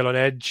Road to feel on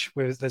edge.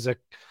 There's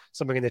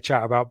something in the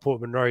chat about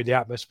Portman Road, the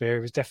atmosphere.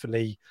 It was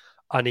definitely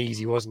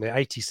uneasy, wasn't it?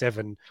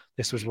 87.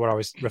 This was what I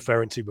was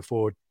referring to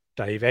before,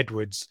 Dave.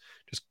 Edwards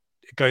just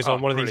goes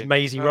on one of these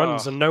mazy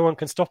runs and no one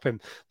can stop him.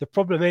 The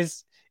problem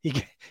is he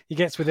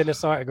gets within a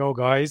sight of goal,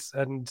 guys,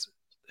 and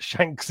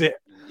shanks it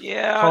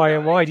high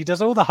and wide. He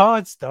does all the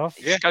hard stuff.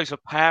 Yeah, goes for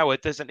power,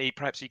 doesn't he?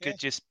 Perhaps he could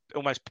just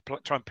almost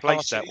try and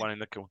place that one in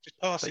the corner.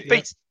 He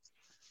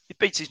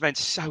beats his men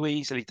so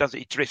easily, does it?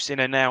 He drifts in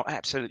and out,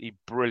 absolutely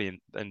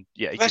brilliant. And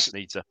he just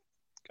needs a.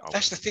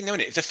 That's the thing, though,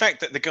 isn't it? The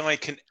fact that the guy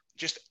can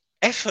just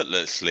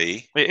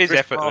effortlessly. It is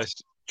effortless.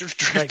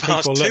 Drift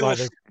past two or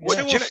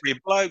three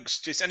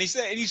blokes, and he's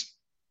there. And he's.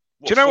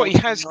 Do you know what he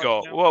has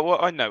got?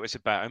 What I notice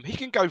about him, he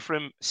can go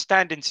from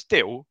standing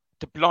still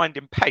to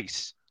blinding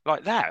pace.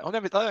 Like that, I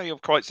don't think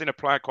I've quite seen a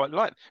player quite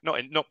like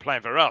not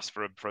playing for us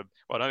I don't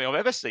think I've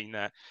ever seen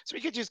that. So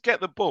he could just get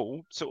the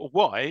ball sort of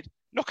wide,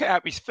 knock it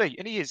out with his feet,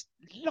 and he is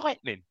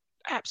lightning,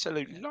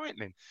 absolute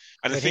lightning.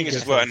 And the thing is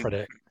as well,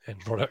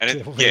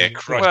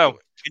 well,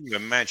 can you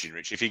imagine,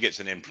 Rich, if he gets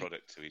an end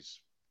product to his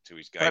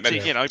game?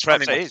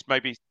 Perhaps it is.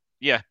 Maybe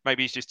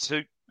he's just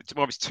too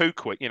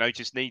quick. You know, he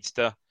just needs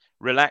to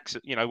relax.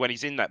 You know, when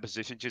he's in that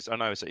position, I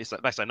know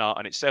that's an art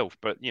in itself,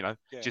 but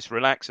just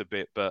relax a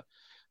bit. But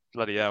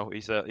bloody hell,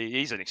 he's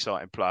an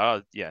exciting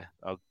player.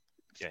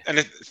 And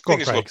the thing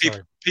is, well,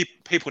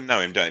 people know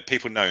him, don't they?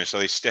 People know him, so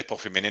they step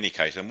off him in any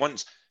case. And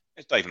once,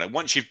 as Dave knows,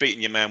 once you've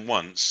beaten your man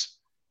once,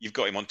 you've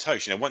got him on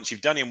toast. You know, once you've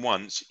done him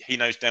once, he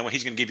knows damn well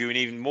he's going to give you an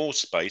even more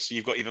space, so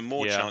you've got even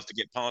more chance to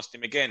get past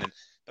him again.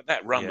 But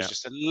that run was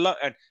just a lot,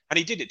 and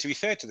he did it. To be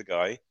fair to the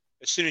guy,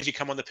 as soon as he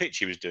come on the pitch,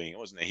 he was doing it,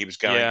 wasn't he? He was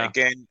going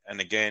again and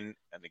again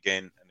and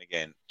again and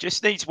again.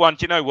 Just needs one.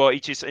 Do you know what?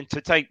 And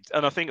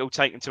I think it'll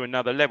take him to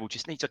another level.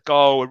 Just needs a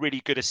goal, a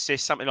really good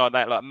assist, something like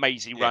that, like a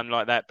mazy run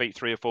like that, beat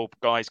 3 or 4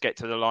 guys, get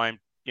to the line.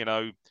 You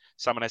know,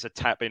 someone has a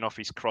tap in off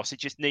his cross. He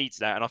just needs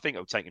that, and I think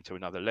it'll take him to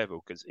another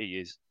level because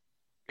he's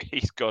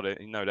got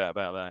it. No doubt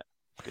about that.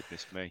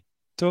 Goodness me.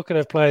 Talking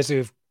of players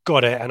who've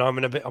got it, and I'm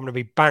gonna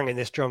be banging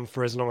this drum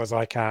for as long as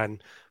I can.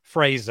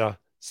 Fraser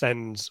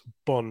sends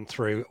Bon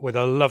through with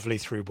a lovely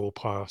through ball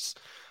pass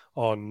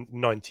on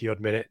 90 odd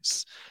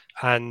minutes.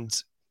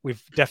 And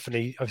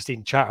I've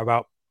seen chat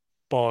about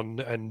Bon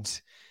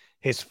and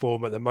his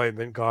form at the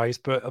moment, guys,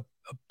 but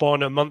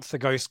Bon a month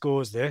ago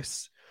scores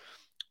this.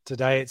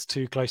 Today it's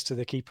too close to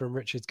the keeper and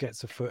Richards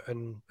gets a foot,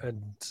 and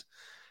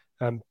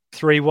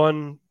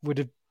 3-1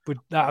 would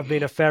that have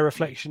been a fair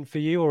reflection for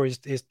you, or is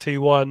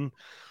 2-1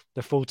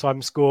 the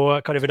full-time score,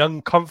 kind of an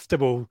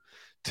uncomfortable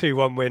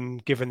 2-1 win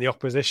given the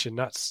opposition?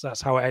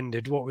 That's how it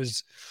ended. What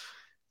was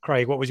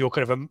your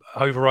kind of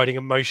overriding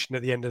emotion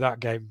at the end of that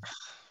game?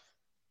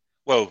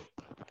 Well,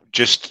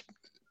 just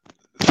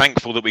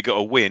thankful that we got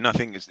a win, I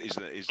think is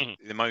the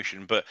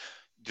emotion. But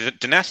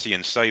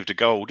Donatian saved a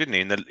goal, didn't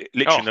he? In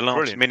the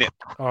last minute,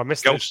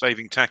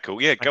 goal-saving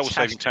tackle. Yeah,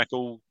 goal-saving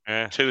tackle.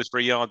 2 or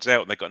 3 yards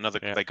out, and they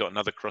got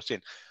another cross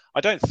in. I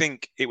don't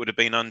think it would have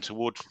been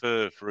untoward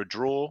for a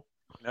draw.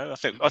 You know,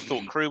 I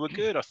thought Crewe were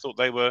good. I thought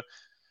they were.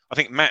 I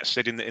think Matt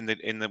said in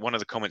the one of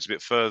the comments a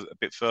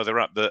bit further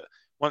up that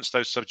once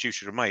those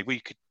substitutions were made,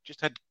 we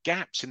just had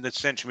gaps in the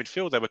central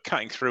midfield. They were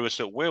cutting through us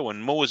at will,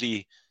 and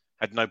Morsey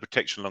had no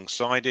protection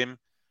alongside him.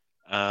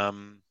 I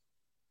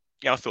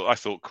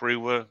thought Crewe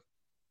were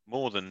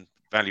more than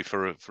value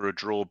for a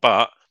draw.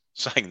 But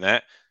saying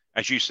that,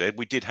 as you said,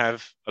 we did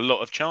have a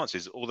lot of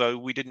chances, although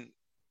we didn't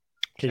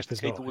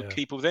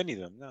keep with any of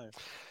them. No.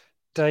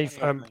 Dave,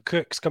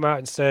 Cook's come out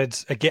and said,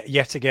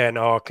 yet again,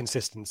 our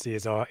consistency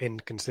is our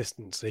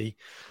inconsistency.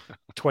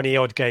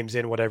 20-odd games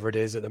in, whatever it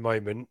is at the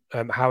moment.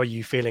 How are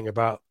you feeling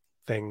about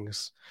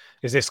things?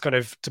 Is this kind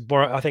of, to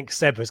borrow, I think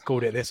Seb has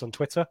called it this on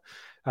Twitter,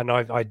 and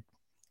I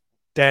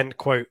Then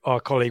quote our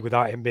colleague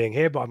without him being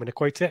here, but I'm going to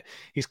quote it.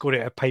 He's called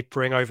it a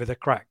papering over the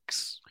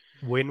cracks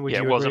win. Would you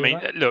it was. I agree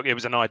mean, with that? look, it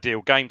was an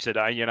ideal game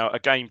today. A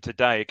game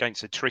today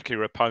against a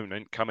trickier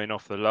opponent coming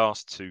off the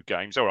last 2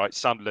 games. All right,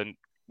 Sunderland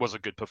was a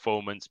good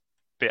performance.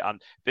 Bit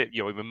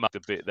we mugged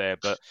a bit there,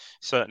 but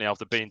certainly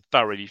after being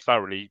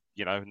thoroughly,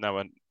 no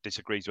one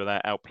disagrees with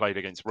that, outplayed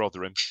against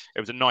Rotherham. It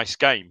was a nice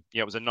game.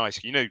 It was a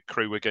nice. You knew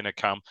Crewe were going to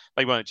come.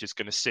 They weren't just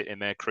going to sit in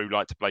there. Crewe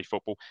like to play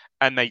football,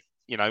 and they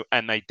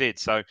did.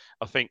 So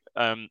I think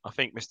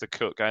Mr.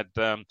 Cook had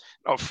not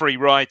a free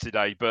ride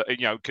today, but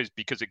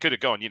because it could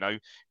have gone. You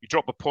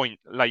drop a point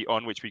late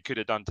on, which we could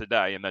have done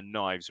today, and the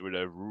knives would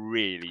have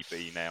really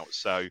been out.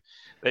 So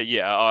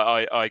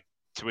I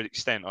to an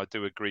extent, I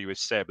do agree with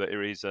Seb that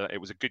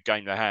it was a good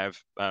game to have.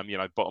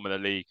 Bottom of the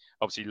league,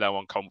 obviously low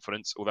on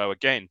confidence. Although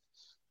again,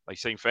 they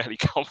seemed fairly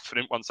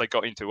confident once they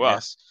got into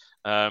us,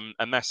 and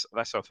that's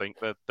I think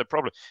the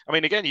problem. I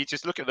mean, again, you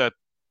just look at the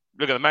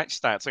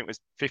match stats. I think it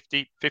was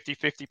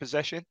 50-50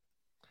 possession,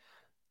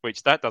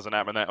 which that doesn't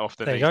happen that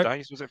often these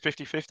days. Was it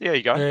 50-50? There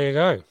you go. There you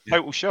go.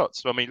 Total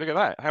shots. I mean, look at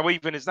that. How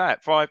even is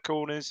that? 5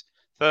 corners,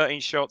 13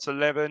 shots,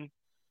 11.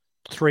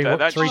 Three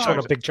shot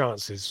of big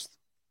chances.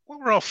 What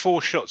were our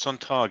 4 shots on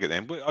target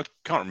then? I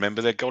can't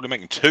remember their goalie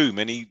making too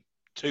many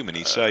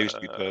saves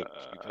to be perfect.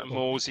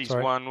 Morsey's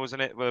one,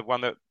 wasn't it? The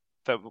one that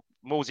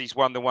Morsey's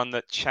one, the one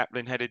that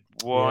Chaplin headed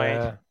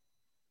wide.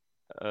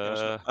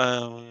 Yeah.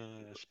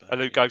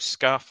 Aluko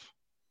scuff.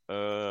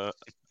 The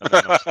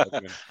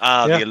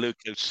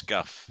Aluko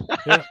scuff.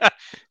 Yeah.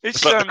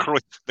 It's like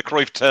the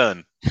Cruyff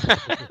turn.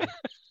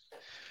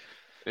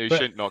 You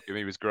shouldn't knock him.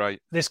 He was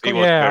great. I was going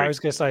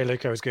to say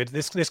Aluko was good.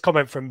 This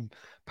comment from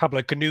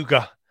Pablo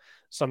Canuga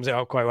sums it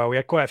up quite well. We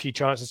had quite a few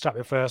chances to tap in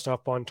the first half,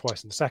 one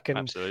twice in the second.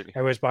 Absolutely.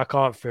 But I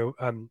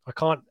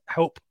can't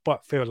help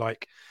but feel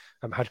like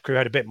had Crewe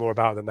had a bit more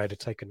about them, they'd have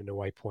taken an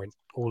away point.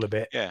 All a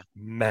bit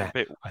meh. A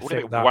bit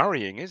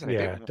worrying, isn't it?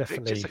 Yeah,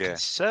 definitely. Just a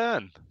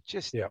concern.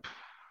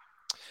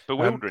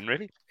 Bewildering,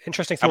 really.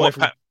 Interesting thing.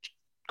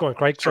 Go on,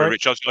 Craig. Sorry,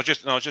 Rich. I was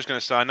just going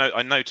to say.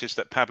 I noticed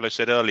that Pablo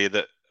said earlier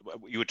that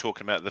you were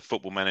talking about the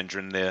Football Manager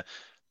and the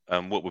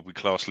what would we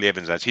class Lee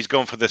Evans as? He's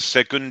gone for the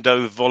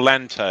Segundo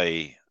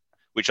Volante,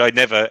 which I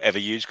never ever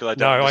use because I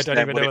don't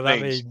even know what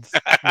that means.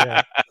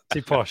 Yeah,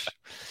 too posh.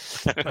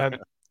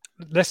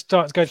 Let's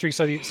start going through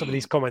some of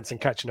these comments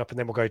and catching up, and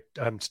then we'll go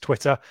to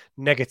Twitter.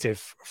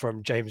 Negative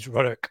from James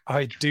Roddick.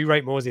 I do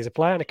rate Morsey as a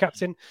player and a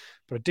captain,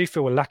 but I do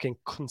feel we're lacking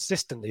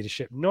consistent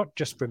leadership, not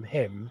just from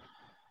him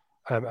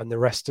and the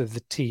rest of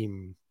the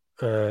team.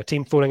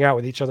 Team falling out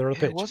with each other on the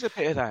pitch. It was a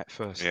bit of that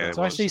first. Yeah, was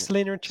I see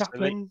Selina and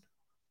Chaplin?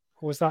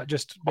 Or was that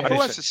just... I thought it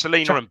was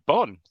Selina and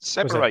Bonn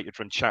separated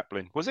from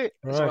Chaplin. Was it?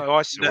 Right. So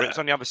I saw it. It was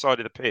on the other side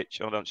of the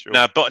pitch. I'm not sure.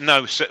 No,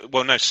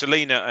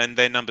 Selina and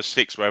their number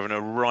 6 were having a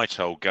right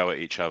old go at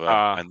each other,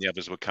 and the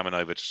others were coming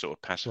over to sort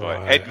of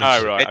pacify.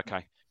 Right.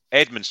 Okay.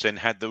 Edmondson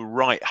had the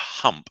right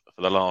hump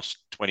for the last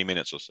 20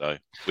 minutes or so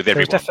with everyone. There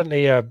was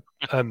definitely a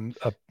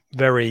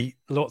very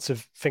lots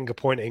of finger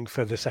pointing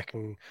for the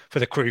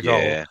Crewe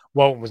goal. Yeah.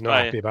 Walton was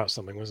not happy about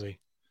something, was he?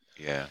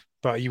 Yeah.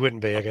 But you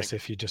wouldn't be, I guess,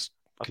 if you just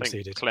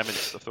conceded. I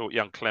thought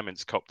young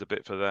Clements copped a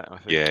bit for that. I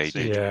think. Yeah, he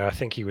did. Yeah, I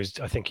think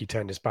he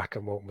turned his back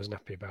and Walton wasn't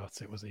happy about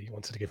it, was he? He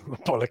wanted to give him a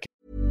bollock.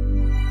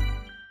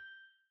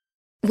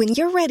 When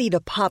you're ready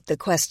to pop the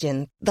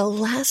question, the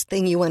last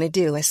thing you want to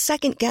do is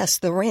second-guess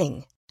the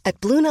ring. At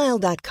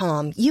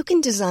BlueNile.com, you can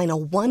design a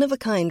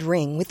one-of-a-kind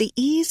ring with the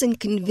ease and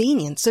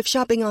convenience of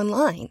shopping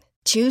online.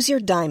 Choose your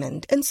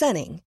diamond and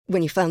setting.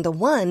 When you find the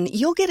one,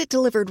 you'll get it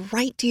delivered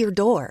right to your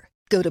door.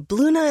 Go to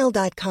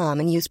BlueNile.com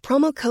and use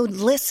promo code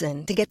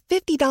LISTEN to get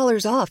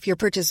 $50 off your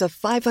purchase of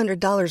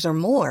 $500 or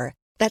more.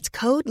 That's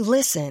code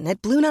LISTEN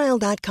at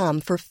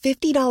BlueNile.com for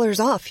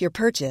 $50 off your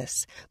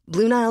purchase.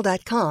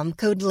 BlueNile.com,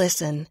 code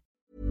LISTEN.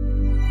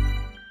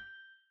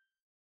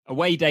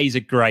 Away days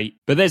are great,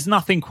 but there's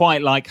nothing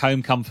quite like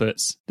home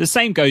comforts. The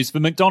same goes for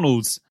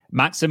McDonald's.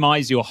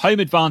 Maximise your home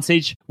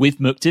advantage with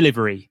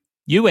McDelivery.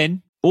 You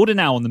in? Order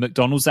now on the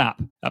McDonald's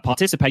app. At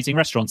participating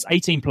restaurants,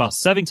 18 plus,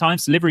 serving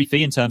times, delivery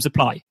fee and terms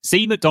apply.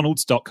 See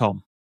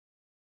mcdonalds.com.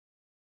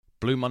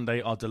 Blue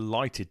Monday are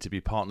delighted to be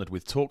partnered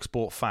with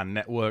TalkSport Fan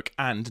Network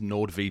and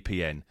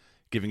NordVPN,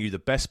 giving you the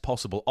best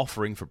possible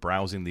offering for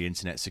browsing the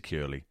internet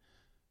securely.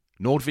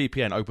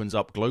 NordVPN opens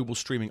up global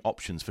streaming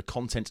options for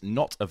content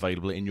not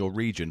available in your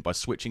region by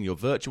switching your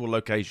virtual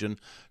location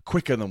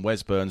quicker than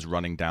Wes Burns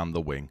running down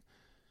the wing.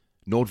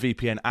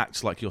 NordVPN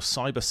acts like your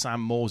cyber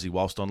Sam Morsey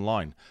whilst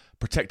online,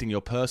 protecting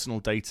your personal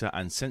data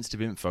and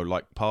sensitive info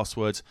like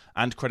passwords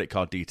and credit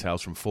card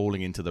details from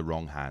falling into the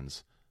wrong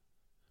hands.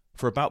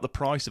 For about the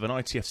price of an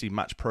ITFC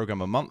match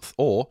program a month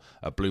or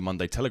a Blue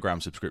Monday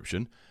Telegram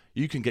subscription,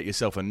 you can get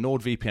yourself a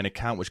NordVPN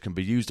account which can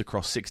be used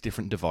across 6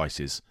 different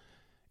devices.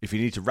 If you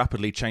need to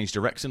rapidly change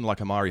direction like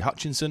Amari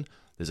Hutchinson,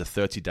 there's a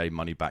 30-day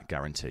money-back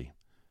guarantee.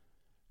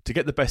 To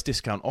get the best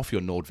discount off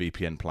your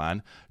NordVPN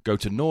plan, go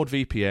to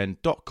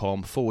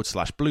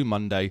nordvpn.com/Blue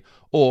Monday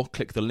or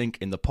click the link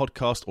in the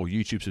podcast or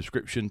YouTube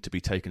subscription to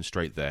be taken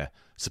straight there,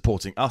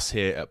 supporting us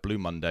here at Blue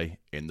Monday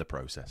in the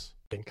process.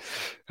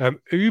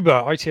 Uber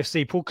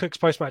ITFC Paul Cook's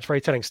post-match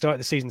very telling. Started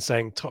the season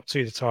saying top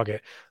 2 the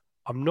target.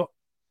 I'm not.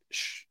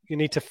 You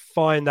need to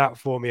find that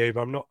for me,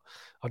 Uber.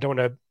 I don't want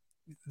to.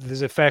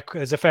 There's a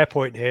fair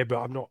point here,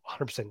 but I'm not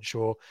 100%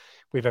 sure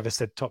we've ever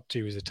said top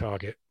 2 is a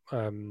target.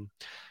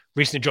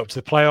 Recently dropped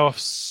to the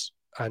playoffs,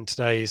 and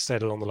today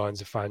said along the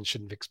lines of fans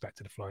shouldn't have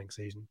expected a flying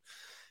season.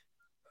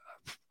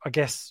 I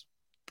guess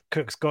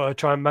Cook's got to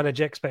try and manage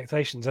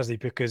expectations, has he?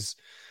 Because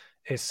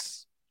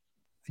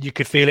you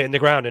could feel it in the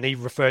ground, and he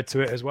referred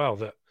to it as well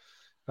that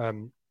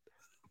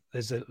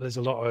there's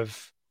a lot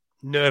of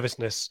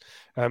nervousness.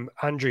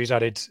 Andrew's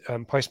added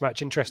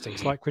post-match interesting,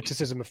 slight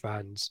criticism of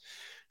fans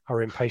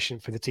are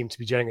impatient for the team to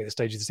be gelling at this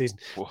stage of the season.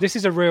 Whoa. This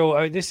is a real.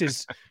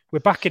 We're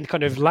back in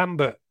kind of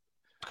Lambert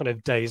kind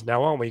of days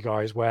now, aren't we,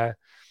 guys? Where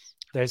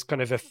there's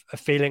kind of a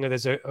feeling of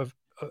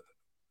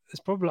there's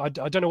probably I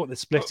don't know what the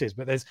split is,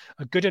 but there's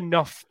a good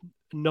enough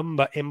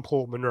number in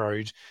Portman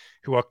Road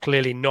who are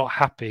clearly not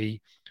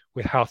happy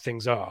with how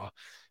things are,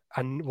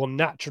 and will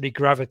naturally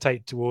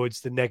gravitate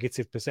towards the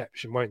negative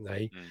perception, won't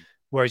they?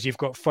 Whereas you've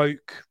got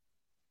folk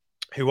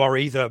who are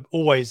either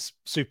always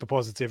super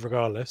positive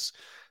regardless,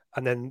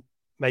 and then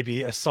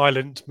maybe a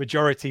silent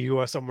majority who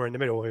are somewhere in the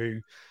middle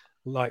who,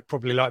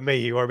 probably like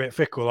me, who are a bit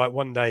fickle. Like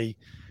one day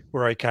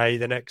we're okay,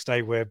 the next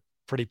day we're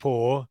pretty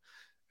poor,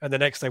 and the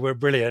next day we're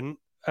brilliant,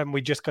 and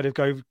we just kind of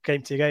go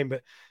game to game.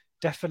 But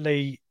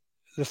definitely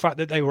the fact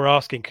that they were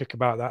asking Cook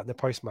about that in the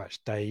post-match,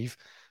 Dave,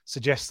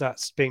 suggests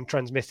that's being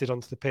transmitted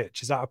onto the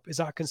pitch. Is that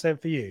a concern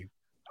for you?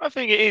 I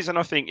think it is, and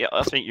I think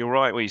you're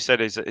right. What you said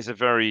is a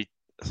very,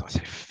 I say,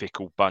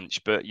 fickle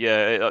bunch, but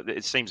yeah,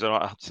 it seems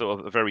like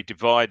sort of very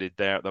divided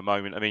there at the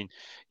moment. I mean,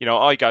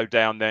 I go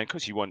down there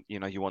because you want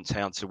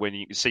Town to win.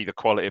 You can see the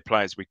quality of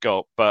players we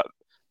got, but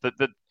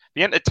the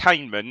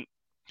entertainment.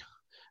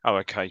 Oh,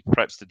 okay.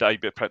 Perhaps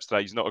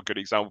today's not a good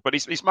example, but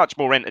it's much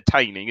more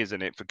entertaining,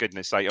 isn't it? For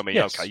goodness' sake. I mean,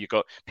 yes. Okay, you've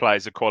got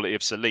players of quality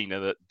of Selena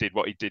that did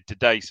what he did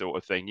today, sort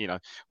of thing.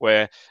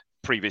 Where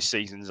previous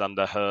seasons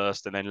under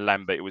Hurst and then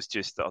Lambert, it was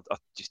just I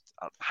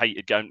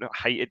hated going, not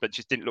hated, but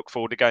just didn't look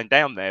forward to going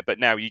down there. But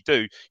now you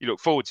do. You look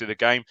forward to the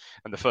game,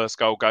 and the first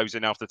goal goes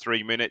in after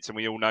 3 minutes, and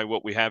we all know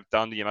what we have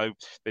done.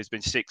 There's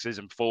been 6s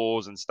and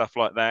 4s and stuff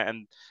like that,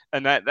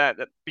 and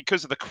that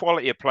because of the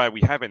quality of player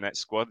we have in that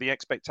squad, the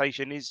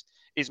expectation is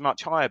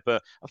much higher.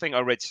 But I think I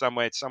read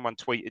somewhere someone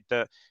tweeted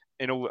that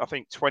in all, I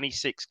think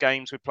 26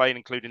 games we've played,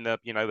 including the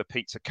the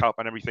Pizza Cup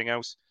and everything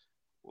else,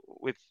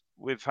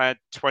 we've had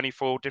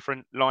 24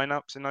 different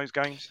lineups in those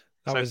games.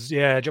 Do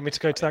you want me to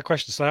go to that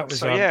question? So that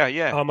was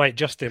our mate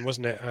Justin,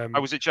 wasn't it?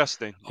 Was it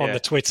Justin on the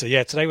Twitter?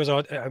 Yeah, today was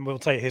and we'll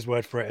take his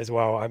word for it as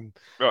well. I'm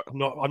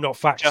not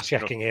fact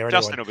checking here.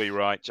 Justin will be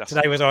right.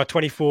 Today was our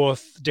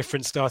 24th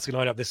different starting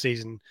lineup this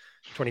season.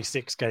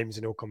 26 games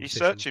in all competitions.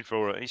 He's searching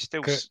for it. He's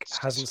still Cook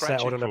hasn't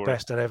settled on a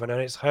best 11,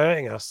 and it's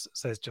hurting us,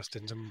 says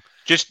Justin.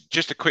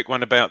 Just a quick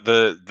one about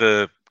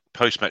the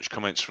post-match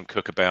comments from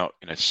Cook about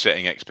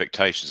setting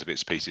expectations of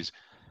bits and pieces.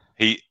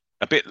 He,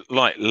 a bit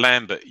like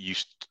Lambert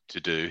used to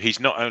do, he's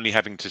not only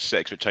having to set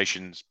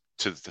expectations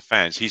to the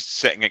fans, he's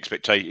setting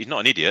expectations. He's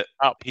not an idiot.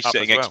 He's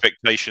setting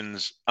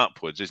expectations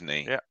upwards, isn't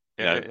he?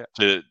 Yeah.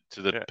 To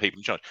the people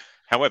in charge.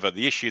 However,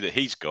 the issue that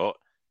he's got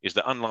is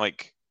that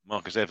unlike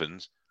Marcus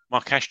Evans,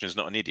 Mark Ashton's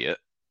not an idiot.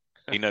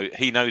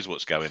 He knows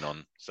what's going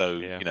on. So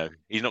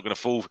he's not going to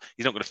fall.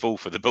 He's not going to fall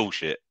for the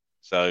bullshit.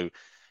 So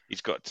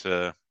he's got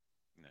to.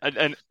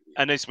 And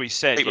as we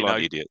said, people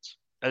aren't idiots.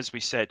 As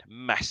we said,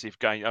 massive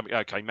game.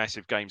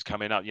 Massive games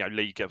coming up.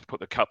 League have put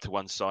the cup to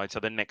one side. So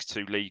the next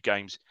 2 league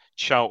games,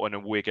 Charlton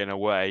and Wigan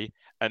away,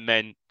 and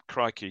then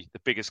crikey, the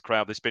biggest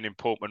crowd that's been in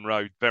Portman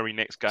Road. Very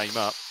next game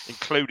up,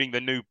 including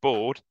the new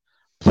board.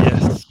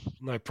 Yes,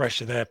 no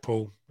pressure there,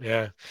 Paul.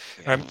 Yeah.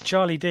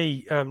 Charlie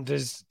D,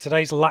 does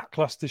today's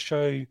lackluster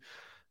show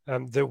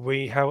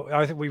that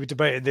I think we were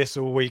debating this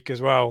all week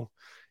as well,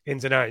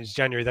 ins and outs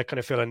January, they kind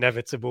of feel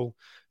inevitable.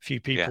 A few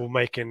people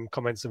making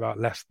comments about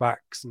left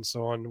backs and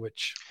so on,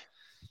 which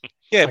I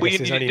guess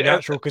is only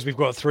natural because we've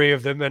got 3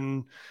 of them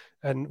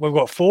and we've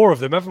got 4 of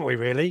them, haven't we,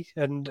 really?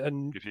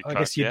 And I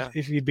guess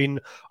if you'd been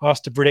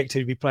asked to predict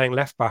who'd be playing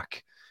left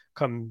back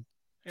come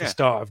the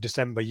start of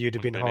December, you'd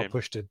have been hard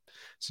pushed to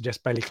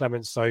suggest Bailey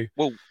Clements. So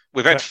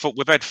we've had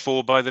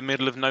 4 by the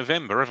middle of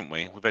November, haven't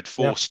we? We've had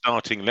 4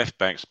 starting left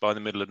backs by the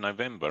middle of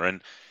November,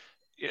 and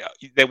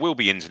there will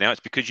be ins and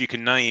outs because you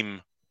can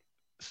name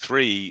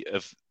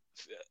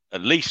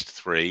at least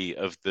 3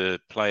 of the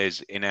players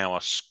in our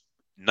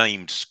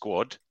named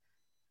squad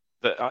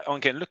that I'm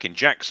getting looking.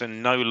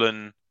 Jackson,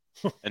 Nolan,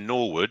 and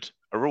Norwood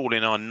are all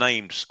in our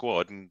named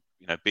squad, and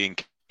being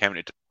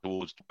counted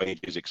towards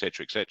wages,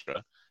 etc.,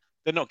 etc.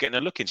 They're not getting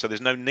a look in, so there's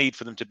no need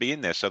for them to be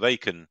in there. So they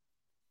can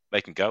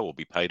go or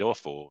be paid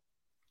off or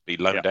be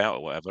loaned out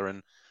or whatever,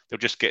 and they'll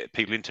just get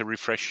people in to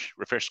refresh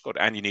squad.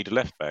 And you need a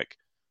left back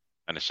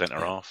and a centre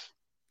half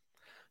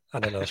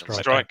and another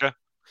striker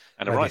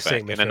and a right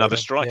back and another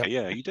striker.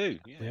 Yeah, you do.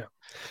 Yeah.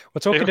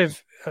 Well, talking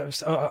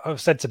of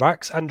centre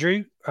backs,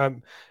 Andrew,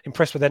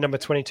 impressed with their number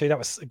 22. That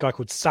was a guy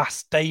called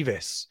Sass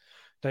Davis,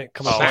 Don't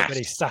come on,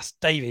 many Sass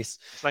Davis.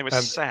 His name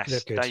was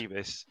Sass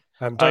Davis.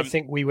 Don't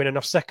think we win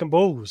enough second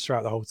balls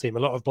throughout the whole team. A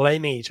lot of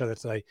blaming each other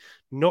today.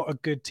 Not a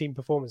good team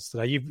performance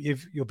today.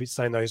 You'll be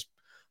saying those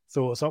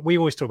thoughts. We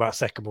always talk about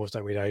second balls,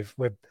 don't we, Dave?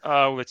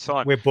 All the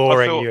time. We're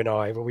boring, you and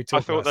I. But we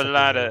talk.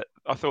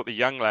 I thought the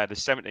young lad, the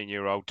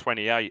 17-year-old,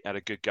 28, had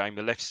a good game.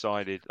 The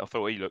left-sided, I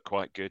thought he looked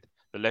quite good.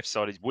 The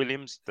left-sided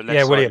Williams, the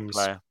left-sided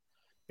player.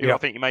 I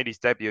think he made his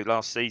debut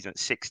last season at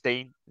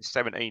 16. He's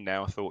 17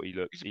 now. I thought he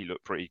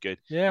looked pretty good.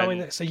 Yeah, I mean,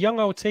 it's a young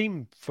old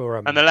team for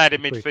and the lad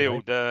in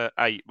midfield,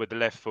 8 with the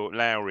left foot,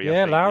 Lowry.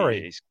 Yeah,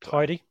 Lowry, he's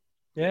tidy.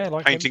 Yeah,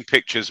 like painting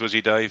pictures, was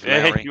he, Dave?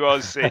 Yeah, he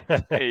was.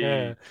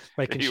 Making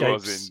he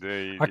shapes. Was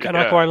indeed. I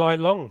quite like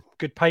Long.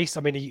 Good pace.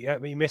 I mean,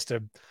 he missed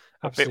a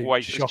bit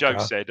wasteful, as Joe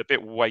said, a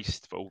bit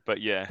wasteful, but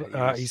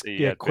yeah, he's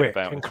quick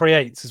and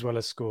creates as well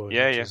as scores.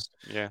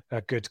 Yeah. A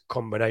good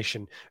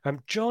combination.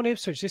 John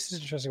Ipswich, this is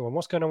an interesting one.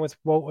 What's going on with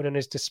Walton and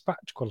his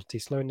dispatch quality,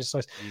 slowing his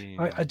size?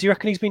 Do you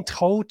reckon he's been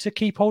told to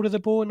keep hold of the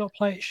ball and not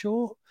play it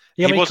short?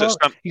 Yeah,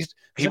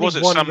 he was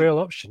at one real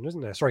option, isn't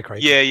there? Sorry,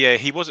 Craig. Yeah.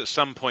 He was at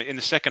some point in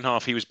the second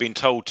half. He was being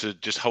told to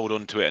just hold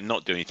on to it and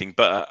not do anything.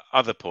 But at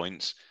other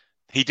points,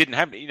 he didn't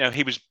have.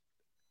 He was.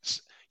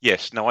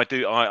 Yes, no, I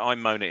do. I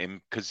moan at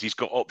him because he's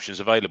got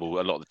options available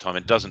a lot of the time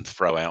and doesn't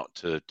throw out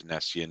to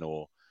Donatian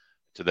or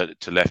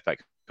to left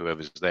back,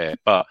 whoever's there.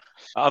 But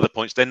at other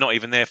points, they're not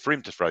even there for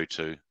him to throw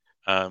to.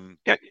 I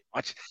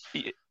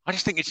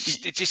just think it's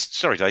just.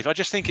 Sorry, Dave. I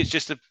just think it's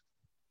just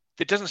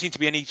there doesn't seem to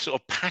be any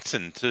sort of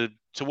pattern to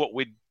what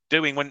we're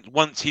doing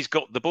once he's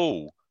got the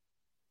ball.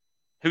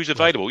 Who's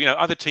available?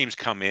 Other teams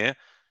come here.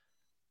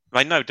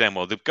 They know damn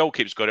well the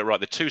goalkeeper's got it right.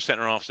 The two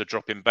centre-halves are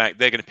dropping back.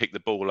 They're going to pick the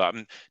ball up.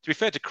 And to be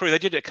fair to Crewe, they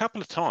did it a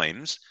couple of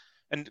times.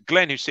 And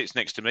Glenn, who sits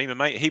next to me, my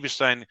mate, he was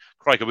saying,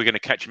 Craig, are we going to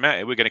catch him out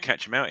here? We're going to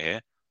catch him out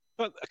here.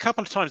 But a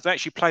couple of times they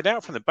actually played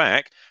out from the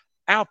back.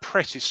 Our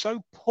press is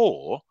so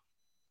poor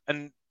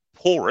and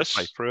porous.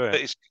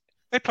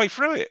 They play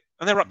through it.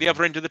 And they're up the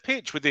other end of the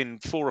pitch within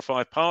 4 or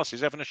 5 passes,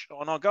 having a shot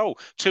on our goal.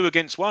 2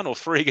 against 1 or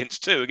 3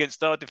 against 2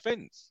 against our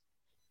defence.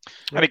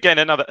 And again,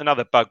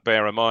 another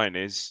bugbear of mine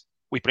is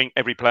we bring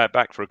every player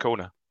back for a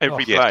corner.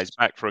 Every player's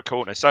back for a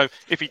corner. So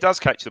if he does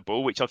catch the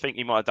ball, which I think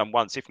he might have done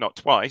once, if not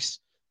twice,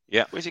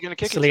 where's he going to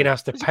kick it? Celine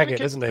has to peg it,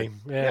 doesn't he?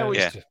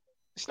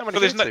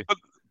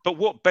 But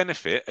what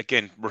benefit,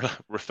 again,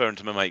 referring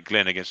to my mate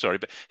Glenn again, sorry,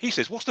 but he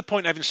says, what's the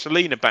point of having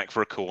Selina back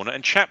for a corner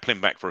and Chaplin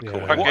back for a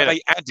corner? What are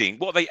they adding?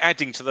 What are they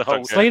adding to the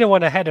whole? Selina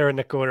won a header in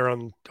the corner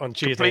on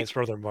Tuesday against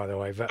Rotherham, by the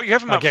way. But you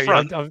have them up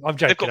front. I'm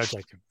joking.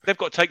 They've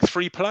got to take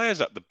 3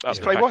 players up the back.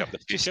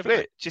 Just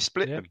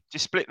split them.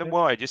 Just split them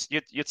wide.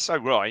 You're so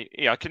right.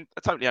 Yeah, I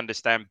totally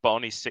understand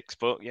Bonnie's 6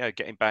 foot. Yeah,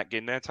 getting back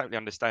in there. Totally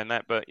understand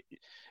that. But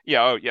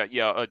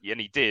and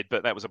he did.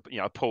 But that was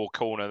a poor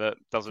corner that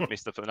doesn't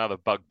miss another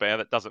bugbear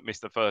that doesn't miss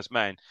the first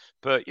man.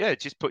 But yeah,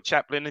 just put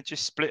Chaplin and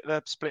just split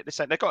the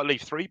set. They've got to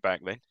leave 3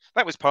 back then.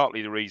 That was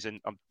partly the reason.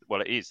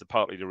 It is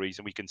partly the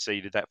reason we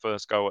conceded that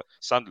first goal at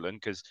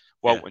Sunderland, because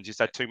Walton just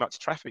had too much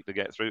traffic to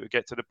get through to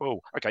get to the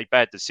ball. Okay,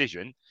 bad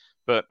decision.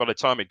 But by the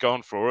time he'd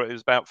gone for it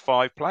was about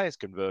 5 players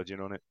converging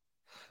on it.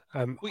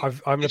 I'm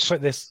going to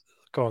put this.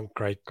 Go on,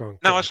 Craig. Go on.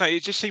 No, I was saying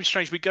it just seems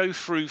strange. We go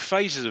through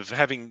phases of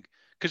having,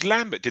 because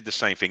Lambert did the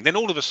same thing. Then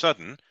all of a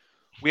sudden,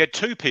 we had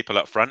 2 people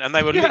up front, and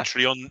they were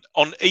literally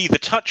on either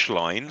touch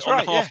line,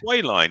 the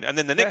halfway line. And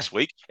then the next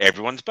week,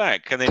 everyone's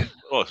back. And then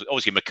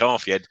obviously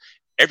McCarthy had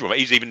everyone.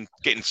 He's even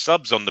getting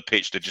subs on the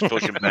pitch to just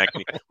push him back.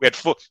 We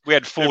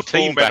had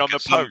 14 men back on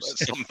the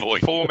post at some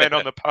point. 4 men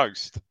on the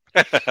post.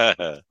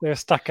 They were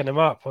stacking them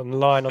up on the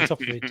line on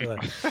top of each other.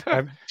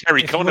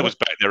 Terry Connor was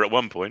back there at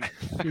one point.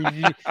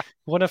 You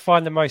want to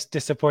find the most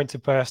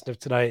disappointed person of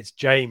today? It's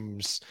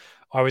James.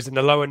 I was in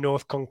the lower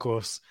north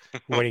concourse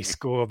when he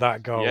scored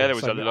that goal. Yeah, there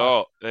was a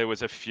lot. There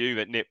was a few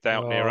that nipped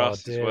out near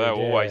us as well.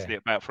 Always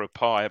nipped out for a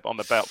pie on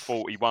about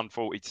 41,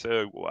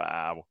 42.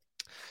 Wow.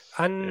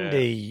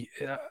 Andy,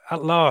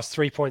 at last,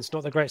 3 points.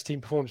 Not the greatest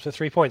team performance for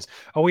 3 points.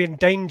 Are we in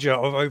danger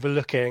of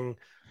overlooking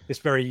this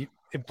very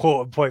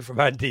important point from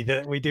Andy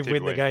that we did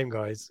win the game,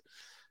 guys?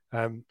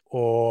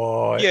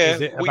 Or is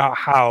it about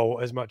how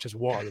as much as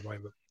what at the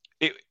moment?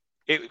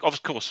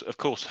 Of course,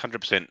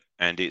 100%,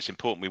 Andy. It's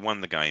important we won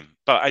the game.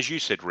 But as you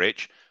said,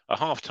 Rich, at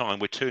half-time,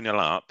 we're 2-0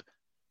 up.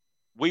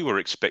 We were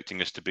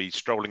expecting us to be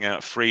strolling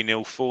out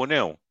 3-0,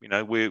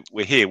 4-0.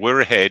 We're here.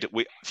 We're ahead.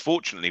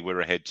 Fortunately, we're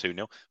ahead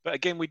 2-0. But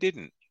again, we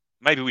didn't.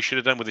 Maybe we should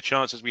have done with the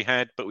chances we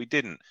had, but we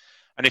didn't.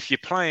 And if you're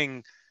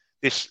playing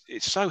this,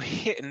 it's so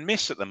hit and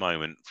miss at the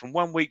moment, from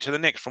one week to the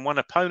next, from one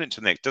opponent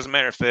to the next. Doesn't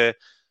matter if they're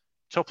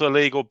top of the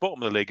league or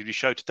bottom of the league, as you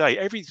showed today.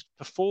 Every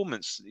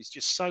performance is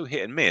just so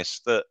hit and miss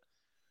that,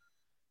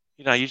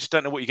 you just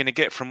don't know what you're going to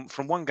get from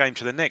one game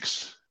to the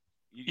next.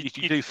 You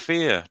do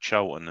fear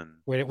Charlton and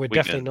we're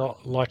definitely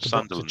not like a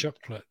box of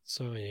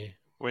chocolates, are you?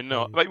 We're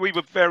not. We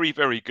were very,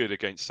 very good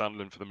against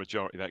Sunderland for the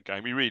majority of that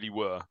game. We really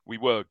were. We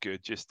were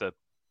good. Just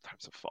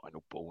perhaps a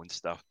final ball and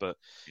stuff, but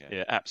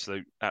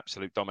absolute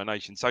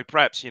domination. So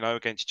perhaps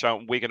against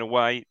Charlton, Wigan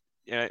away,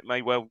 it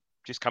may well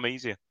just come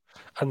easier.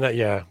 And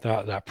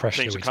that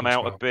pressure seems to come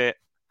out a bit.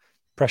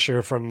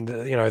 pressure from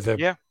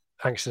the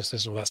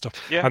anxiousness and all that stuff.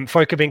 Yeah.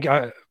 Folk have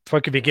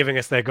been giving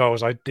us their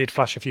goals. I did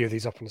flash a few of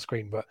these up on the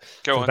screen, but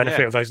for the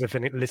benefit of those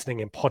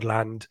listening in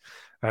Podland,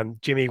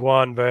 Jimmy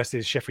 1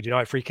 versus Sheffield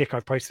United free kick.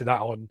 I've posted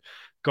that on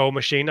Goal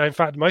Machine. In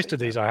fact, most of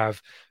these I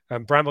have.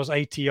 Brambles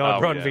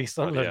 80-yard run v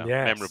Sunderland.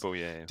 Yeah, memorable.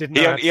 Yeah.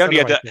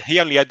 He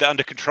only had that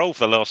under control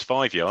for the last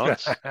 5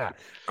 yards.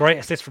 Great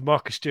assist from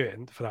Marcus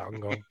Stewart for that one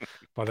goal.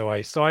 By the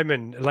way,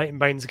 Simon, Leighton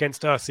Baines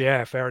against us.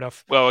 Yeah, fair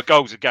enough. Well,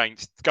 goals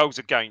against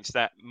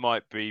that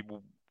might be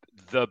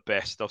the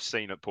best I've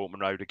seen at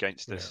Portman Road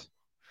against us.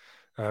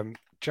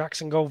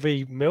 Jackson goal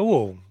v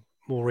Millwall.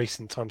 More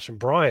recent times from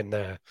Brian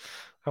there.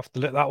 I'll have to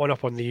look that one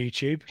up on the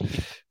YouTube.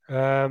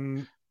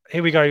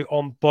 Here we go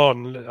on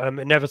Bon.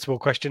 Inevitable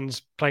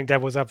questions. Playing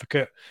devil's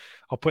advocate.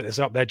 I'll put this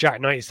up there.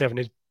 Jack 97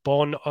 is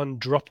Bon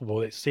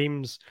undroppable. It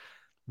seems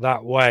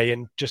that way.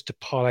 And just to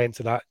parlay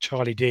into that,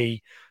 Charlie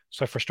D.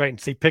 So frustrating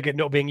to see Piggott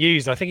not being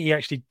used. I think he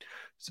actually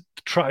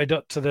trotted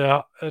up to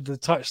the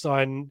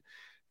touchline,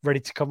 ready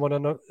to come on.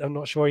 I'm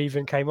not sure he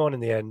even came on in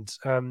the end.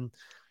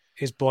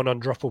 Is Bon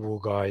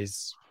undroppable,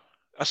 guys?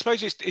 I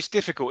suppose it's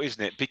difficult,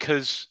 isn't it?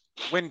 Because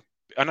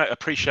I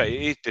appreciate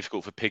it is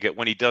difficult for Piggott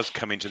when he does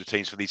come into the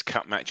teams for these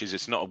cup matches.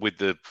 It's not with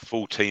the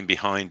full team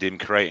behind him,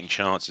 creating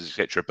chances,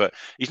 etc. But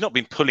he's not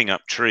been pulling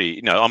up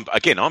trees. I'm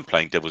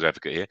playing devil's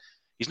advocate here.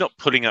 He's not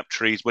pulling up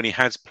trees when he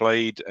has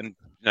played and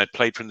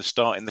played from the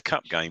start in the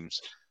cup games.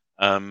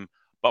 But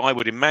I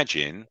would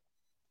imagine,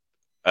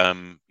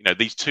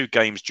 these two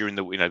games during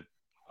the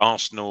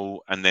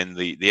Arsenal and then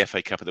the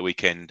FA Cup at the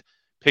weekend,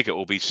 Piggott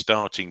will be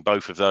starting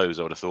both of those,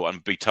 I would have thought,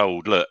 and be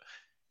told, look,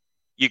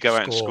 you go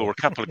out and score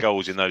a couple of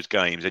goals in those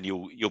games, and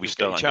you'll be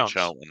starting at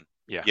Charlton.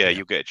 Yeah,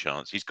 you'll get a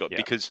chance. He's got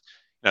because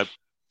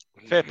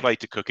fair play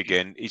to Cook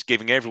again. He's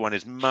giving everyone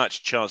as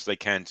much chance they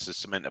can to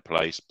cement a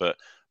place, but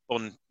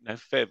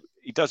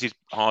he does his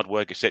hard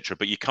work, etc.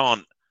 But you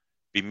can't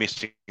be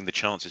missing the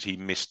chances he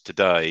missed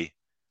today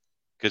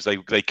because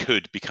they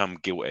could become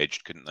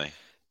gilt-edged, couldn't they?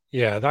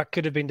 Yeah, that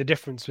could have been the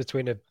difference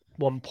between a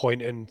 1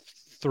 point and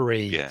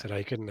 3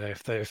 today, couldn't they?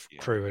 If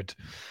Crewe had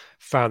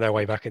found their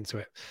way back into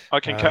it.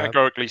 I can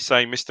categorically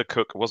say Mr.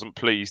 Cook wasn't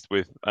pleased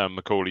with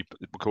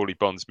Macaulay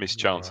Bond's missed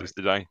chances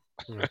today.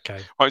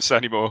 Okay. Won't say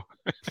any more.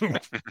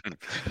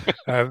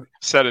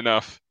 Said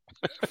enough.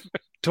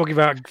 Talking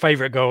about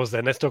favourite goals,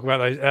 then let's talk about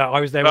those.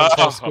 I was there when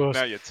the scores.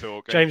 Now you're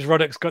talking. James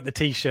Roddick's got the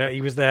T-shirt. He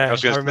was there. I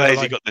was going to say,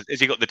 has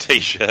he got the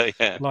T-shirt?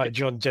 Yeah. Like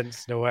John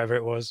Jensen or whatever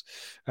it was.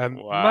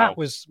 Matt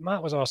was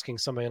asking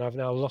something, and I've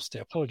now lost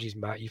it. Apologies,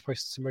 Matt. You've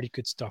posted some really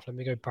good stuff. Let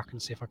me go back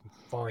and see if I can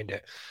find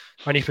it.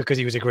 Only because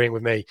he was agreeing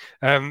with me.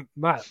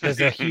 Matt, there's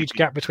a huge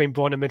gap between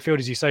Bond and midfield,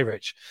 as you say,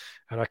 Rich,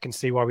 and I can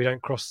see why we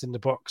don't cross in the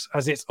box,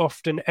 as it's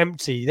often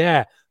empty.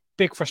 There,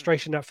 big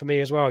frustration that for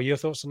me as well. Your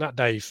thoughts on that,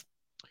 Dave?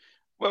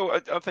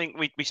 Well, I think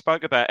we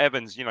spoke about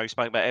Evans.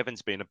 Spoke about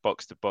Evans being a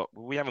box-to-box.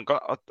 We haven't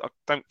got. I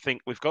don't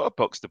think we've got a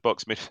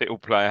box-to-box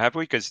midfield player, have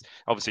we? Because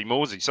obviously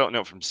Morsey, starting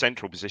out from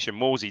central position,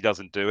 Morsey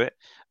doesn't do it.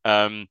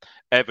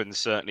 Evans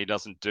certainly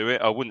doesn't do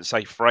it. I wouldn't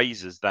say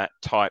Fraser's that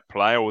type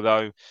player,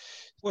 although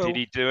did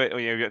he do it?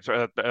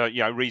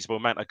 Reasonable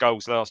amount of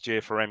goals last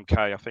year for MK.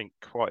 I think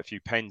quite a few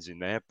pens in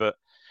there. But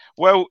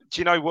do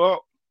you know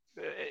what?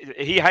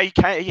 He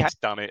has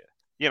done it.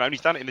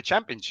 He's done it in the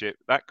Championship,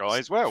 that guy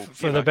as well.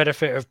 For the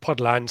benefit of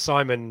Podland,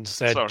 Simon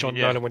said John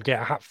Nolan would get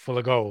a hat full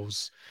of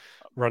goals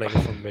running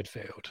from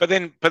midfield. But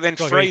then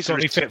Fraser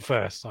has fit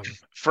first. Simon.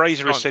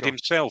 Fraser has said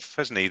himself,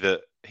 hasn't he,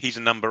 that he's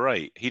a number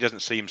 8. He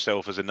doesn't see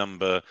himself as a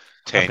number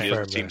 10. He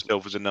doesn't see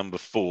himself as a number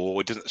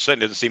 4.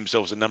 Certainly doesn't see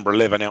himself as a number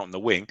 11 out on the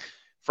wing.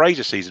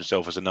 Fraser sees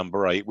himself as a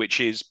number 8, which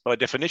is by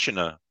definition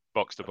a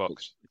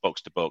box-to-box.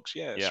 Box-to-box,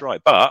 yeah, that's right.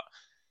 But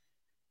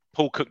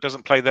Paul Cook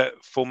doesn't play that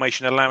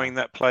formation, allowing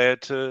that player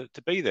to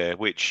be there,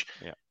 which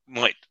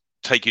might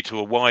take you to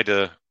a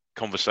wider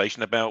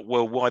conversation about,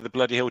 well, why the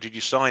bloody hell did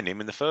you sign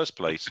him in the first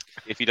place?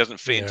 If he doesn't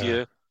fit into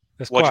your...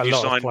 Why did you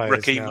sign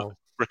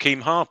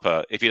Raheem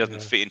Harper if he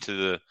doesn't fit into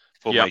the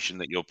formation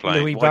that you're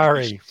playing? Louis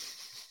Barry.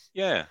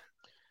 Yeah.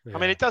 I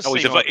mean, it does seem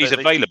he's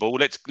available.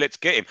 Let's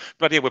get him.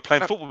 Bloody hell, we're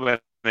playing Football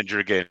Manager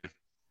again.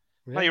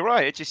 Yeah. No, you're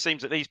right. It just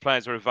seems that these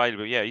players are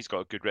available. Yeah, he's got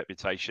a good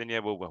reputation. Yeah,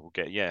 we'll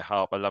get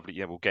Harper, lovely.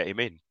 Yeah, we'll get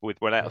him in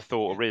without a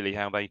thought of really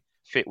how they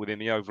fit within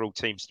the overall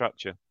team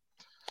structure.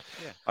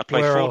 Yeah, I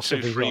play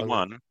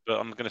 4-2-3-1, but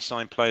I'm going to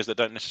sign players that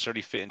don't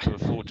necessarily fit into a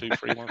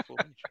 4-2-3-1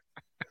 formation.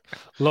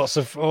 Lots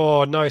of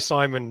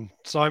Simon.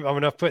 I'm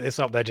going to put this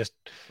up there just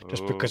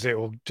because it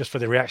will, just for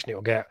the reaction it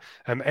will get.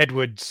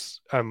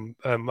 Edwards.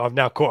 I've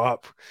now caught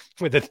up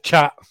with the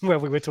chat where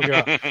we were talking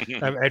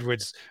about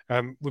Edwards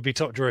would be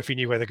top drawer if he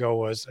knew where the goal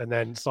was, and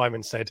then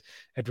Simon said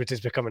Edwards is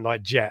becoming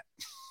like Jet.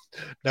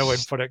 No one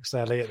products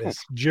early at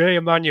this. J.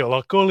 Emmanuel,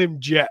 I'll call him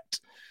Jet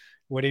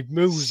when he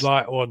moves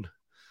like one.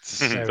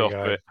 Stop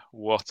it!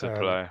 What a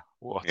player!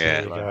 What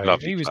a player!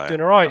 He was doing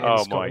all right in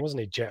Scotland,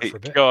 wasn't he? Jet for a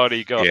bit.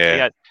 He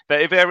got.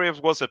 But if there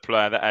was a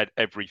player that had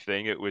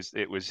everything, it was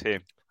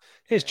him.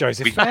 Here's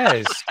Joseph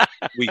Fares.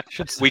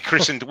 we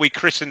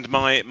christened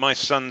my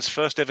son's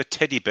first ever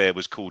teddy bear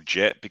was called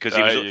Jet because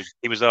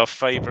he was our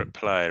favourite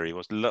player. He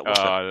was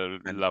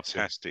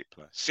fantastic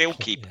player,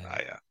 silky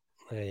player.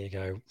 There you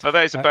go. So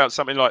that is about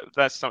something like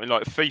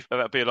FIFA.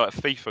 That'd be like a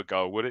FIFA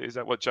goal, would it? Is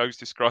that what Joe's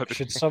describing?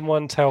 Should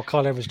someone tell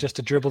Carl Evans just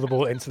to dribble the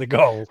ball into the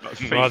goal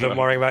rather than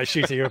worrying about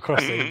shooting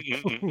across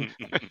it?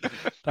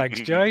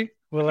 Thanks, Joe.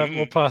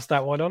 We'll pass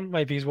that one on.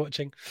 Maybe he's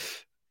watching.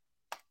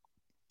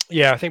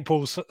 Yeah, I think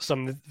Paul's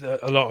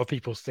a lot of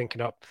people's thinking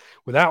up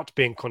without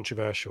being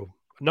controversial.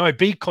 No,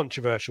 be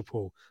controversial,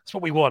 Paul. That's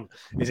what we want.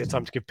 Is it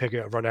time to give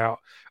Piggott a run out?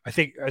 I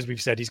think, as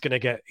we've said, he's going to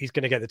get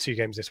the 2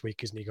 games this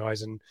week, isn't he,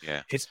 guys? And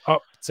it's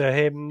up to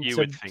him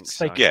to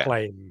stake a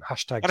claim.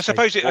 Hashtag. And I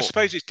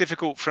suppose it's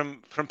difficult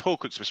from Paul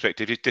Cook's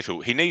perspective. It's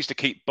difficult. He needs to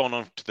keep Bon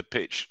onto the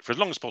pitch for as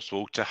long as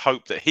possible to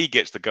hope that he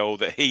gets the goal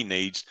that he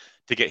needs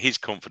to get his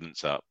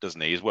confidence up,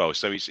 doesn't he? As well.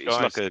 So it's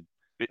like a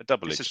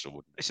double-edged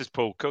sword. This is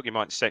Paul Cook. He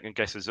might second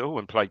guess us all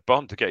and play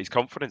Bond to get his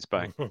confidence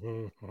back.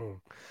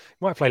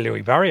 Might play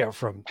Louis Barry up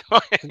front.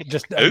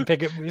 Just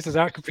Piggott misses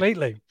out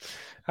completely.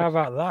 How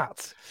about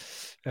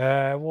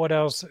that? What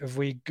else have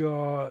we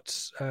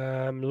got?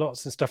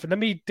 Lots of stuff. And let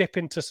me dip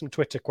into some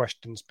Twitter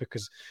questions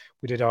because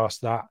we did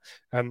ask that.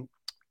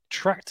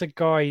 Tractor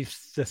Guy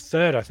the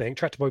Third, I think,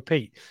 Tractor Boy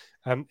Pete.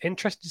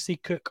 Interested to see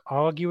Cook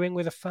arguing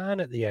with a fan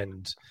at the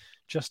end,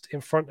 just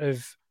in front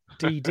of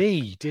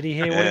DD. Did he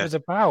hear what it was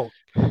about?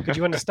 Could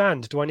you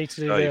understand? Do I need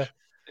to do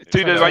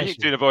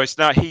the voice?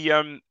 Now he,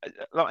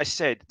 like I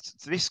said,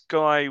 this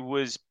guy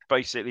was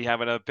basically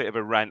having a bit of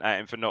a rant at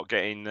him for not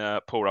getting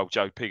poor old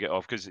Joe Piggott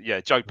off because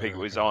Joe Piggott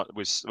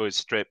was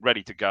stripped,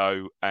 ready to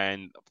go,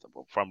 and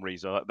for some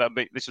reason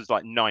this was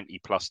like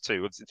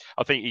 90+2.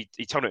 I think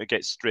he told him to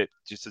get stripped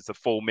just as the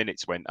 4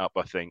 minutes went up,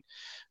 I think,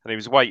 and he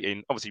was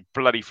waiting, obviously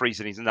bloody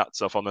freezing his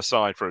nuts off on the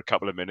side for a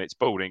couple of minutes.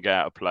 Ball didn't get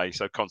out of play,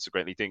 so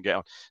consequently didn't get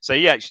on. So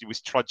he actually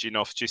was trudging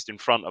off just in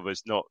front of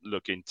us, not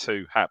looking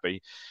too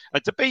happy.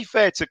 And to be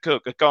fair to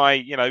Cook, a guy,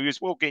 he was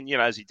walking,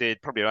 as he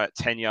did, probably about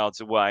 10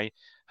 yards away.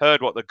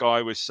 Heard what the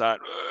guy was saying.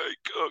 Hey,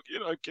 Cook,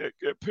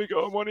 get Piggott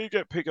on. Why don't you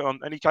get Piggott on?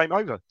 And he came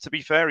over. To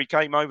be fair, he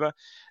came over.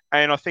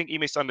 And I think he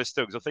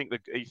misunderstood because I think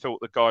he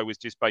thought the guy was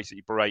just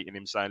basically berating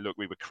him, saying, look,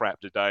 we were crap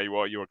today.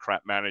 Why you're a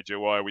crap manager?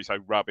 Why are we so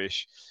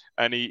rubbish?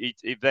 And he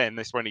then,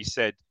 that's when he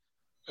said,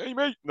 hey,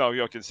 mate. No,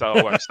 I can say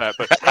I won't say it.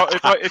 But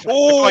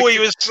he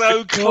was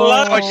so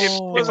close.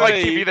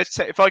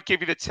 If I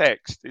give you the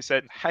text, it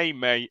said, hey,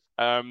 mate,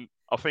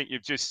 I think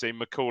you've just seen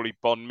Macaulay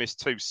Bond miss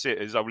 2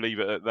 sitters. I'll leave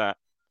it at that.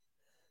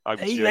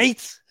 Hey,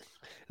 mate.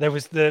 There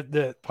was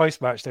the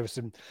post-match. There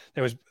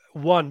was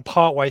one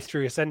part way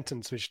through a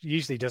sentence, which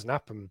usually doesn't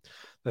happen.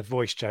 The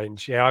voice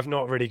change. Yeah, I've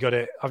not really got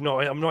it. I'm not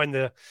in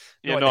the.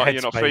 You're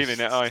not feeling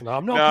it. No,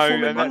 I'm not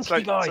performing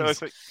monkey guys.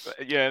 So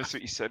that's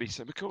what he said. He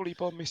said Macaulay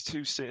Bond missed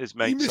 2 sitters,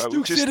 mate. He missed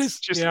 2 sitters.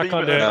 Just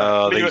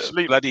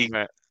leave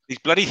it. These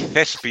bloody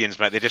thespians,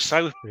 mate. They're just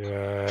so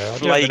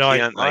flaky,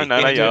 aren't they? I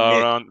know they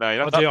are, aren't they?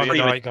 I'll do it on the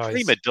night, guys.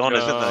 Prima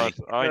donnas, aren't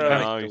they? I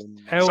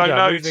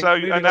know.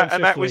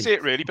 That was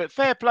it, really. But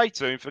fair play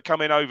to him for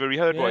coming over. He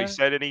heard what he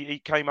said, and he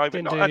came over.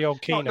 Didn't do the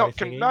old Keno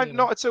thing,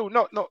 not at all.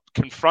 Not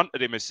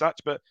confronted him as such,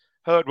 but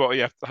heard what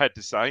he had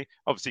to say.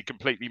 Obviously,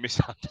 completely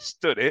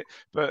misunderstood it.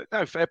 But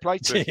no, fair play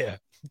to him. Yeah,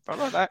 I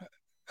like that.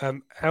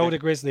 Elder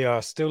Grizzly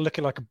are still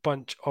looking like a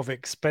bunch of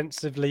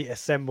expensively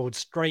assembled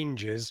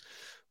strangers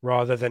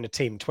rather than a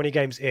team. 20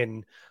 games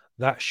in,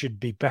 that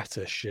should be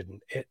better,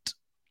 shouldn't it?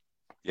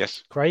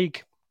 Yes.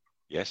 Craig?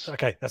 Yes.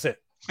 Okay, that's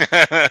it.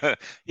 Yeah,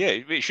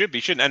 it should be,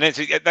 shouldn't it?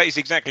 And that is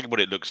exactly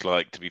what it looks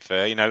like, to be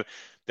fair.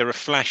 There are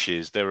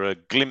flashes, there are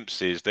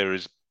glimpses, there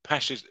is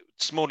passes,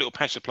 small little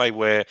patches of play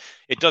where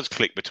it does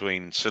click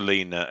between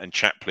Selena and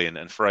Chaplin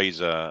and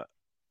Fraser.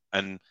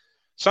 And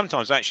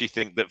sometimes I actually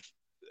think that,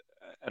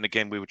 and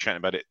again, we were chatting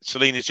about it,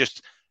 Selena's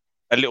just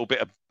a little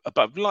bit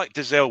above, like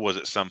Dazelle was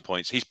at some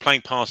points. He's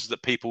playing passes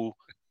that people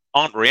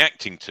aren't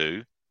reacting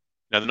to.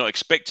 They're not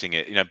expecting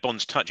it.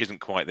 Bond's touch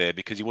isn't quite there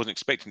because he wasn't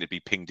expecting it to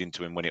be pinged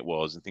into him when it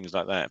was and things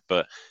like that.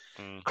 But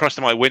across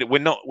the mind, we're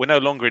no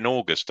longer in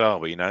August, are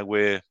we?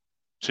 We're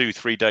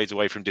 2-3 days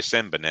away from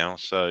December now.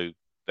 So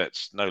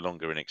that's no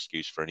longer an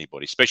excuse for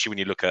anybody, especially when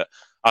you look at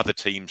other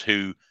teams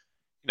who,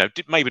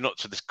 maybe not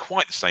to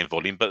quite the same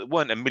volume, but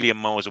weren't a million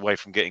miles away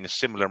from getting a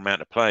similar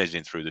amount of players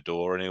in through the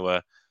door and who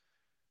were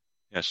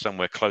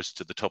somewhere closer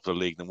to the top of the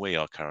league than we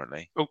are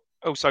currently.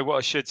 Also, what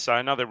I should say,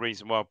 another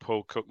reason why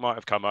Paul Cook might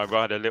have come over,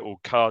 I had a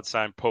little card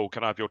saying, Paul,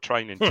 can I have your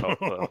training top?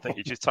 But I think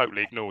he just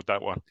totally ignored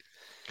that one.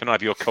 Can I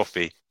have your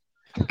coffee?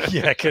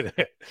 Yeah,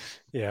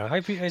 I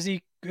hope has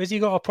he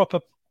got a proper,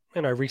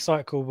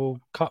 recyclable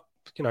cup,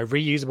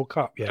 reusable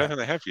cup? Yeah, I don't think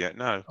they have yet.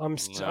 No, I'm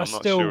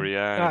not sure he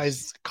has. That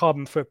is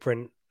carbon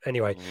footprint.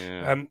 Anyway,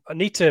 I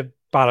need to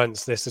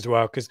balance this as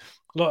well because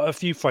a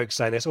few folks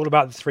saying it's all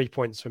about the 3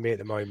 points for me at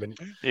the moment.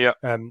 Yeah.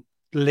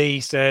 Lee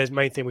says,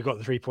 main thing, we've got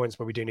the 3 points,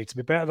 but we do need to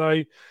be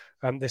better,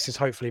 though. This is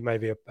hopefully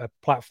maybe a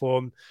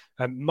platform.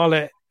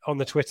 Mullet on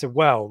the Twitter,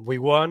 we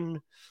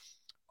won.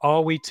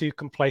 Are we too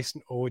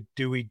complacent or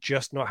do we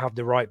just not have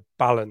the right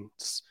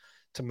balance?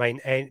 to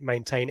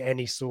maintain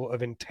any sort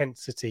of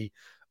intensity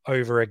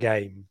over a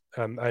game.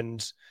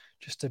 And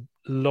just to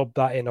lob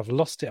that in, I've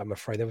lost it, I'm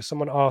afraid. There was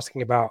someone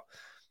asking about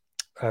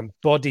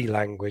body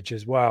language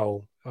as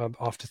well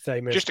after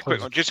 30 minutes. Just a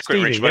quick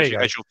Stevie,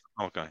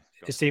 okay.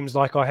 It seems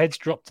like our heads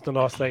dropped in the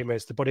last 30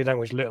 minutes. The body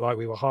language looked like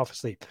we were half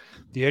asleep.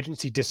 The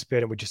urgency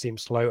disappeared and we just seemed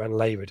slow and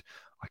laboured.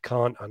 I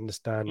can't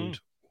understand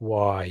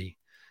why.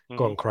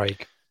 Go on,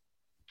 Craig.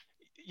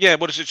 Yeah,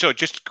 so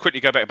just quickly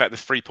go back about the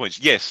 3 points.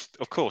 Yes,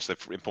 of course they're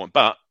important,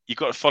 but you've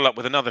got to follow up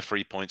with another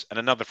 3 points and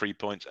another 3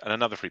 points and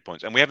another 3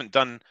 points. And we haven't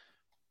done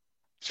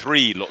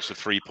lots of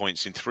 3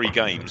 points in 3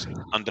 games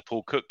under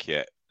Paul Cook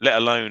yet, let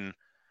alone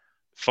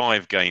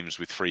 5 games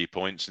with 3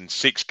 points and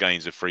 6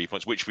 games of 3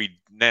 points, which we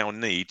now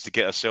need to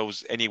get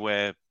ourselves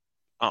anywhere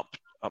up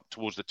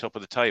towards the top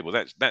of the table.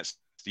 That's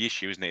the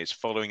issue, isn't it? It's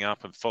following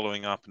up and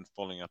following up and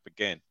following up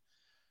again.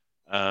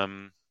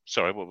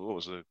 Sorry, what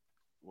was the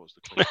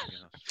question?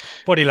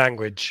 Body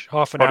language.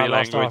 Half an hour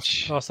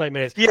last 8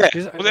 minutes. Yeah.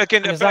 Is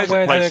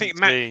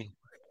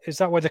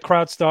that where the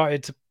crowd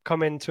started to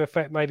come into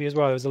effect maybe as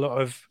well? There was a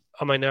lot of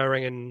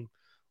umming and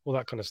all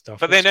that kind of stuff.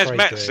 But then, as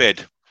Matt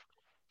said,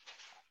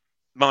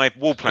 my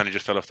wall planner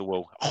just fell off the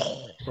wall.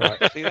 Oh,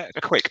 right. See that?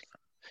 Quick.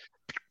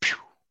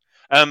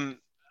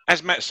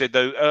 As Matt said,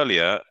 though,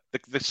 earlier,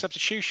 the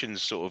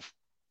substitutions sort of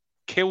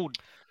killed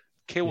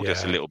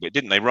us a little bit,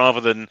 didn't they?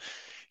 Rather than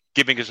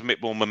giving us a bit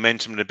more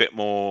momentum and a bit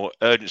more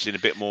urgency and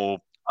a bit more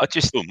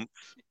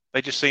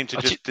they just seemed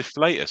to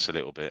deflate us a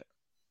little bit.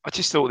 I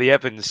just thought the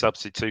Evans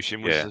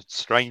substitution was a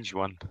strange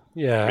one.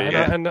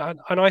 Yeah, and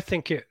I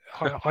think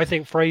I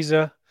think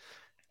Fraser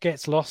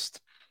gets lost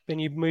when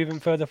you move him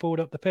further forward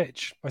up the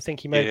pitch. I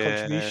think he made a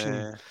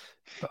contribution.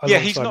 Yeah,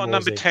 he's not a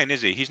number 10,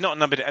 is he? He's not a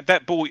number 10.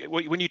 That ball,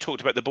 when you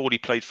talked about the ball he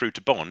played through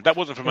to Bond, that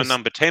wasn't from a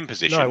number 10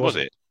 position, was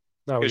it?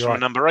 No, it was from a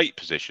number 8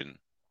 position.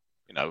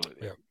 You know.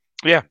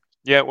 Yeah,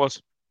 it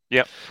was.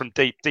 Yeah, from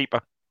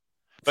deeper.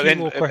 But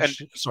then,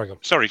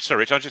 sorry,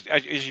 Rich. I just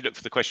as you look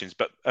for the questions,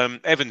 but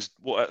Evans,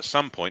 at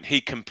some point, he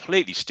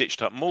completely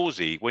stitched up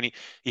Morsey when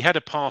he had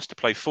a pass to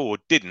play forward,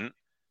 didn't,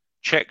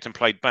 checked and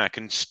played back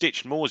and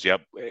stitched Morsey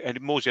up, and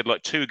Morsey had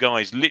like 2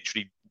 guys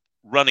literally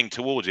running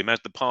towards him as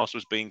the pass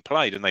was being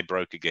played, and they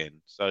broke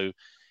again. So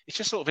it's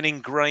just sort of an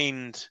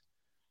ingrained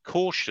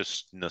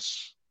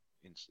cautiousness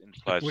in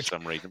players for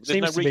some reason.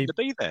 There's no reason to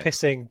be there.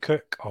 Pissing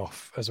Cook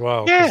off as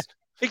well. Yeah,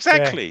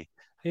 exactly.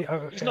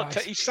 Yeah.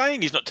 He's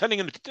saying he's not telling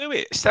him to do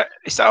it. It's that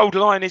old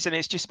line, isn't it?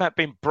 It's just about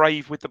being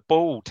brave with the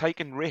ball,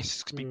 taking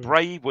risks, be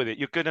brave with it.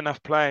 You're good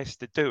enough players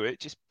to do it.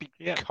 Just be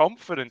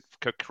confident,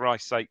 for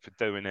Christ's sake, for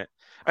doing it.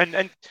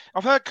 And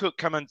I've heard Cook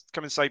come and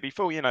say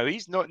before,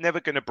 he's never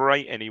going to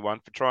berate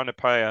anyone for trying to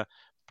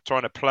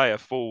play a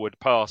forward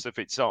pass if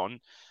it's on.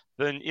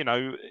 Then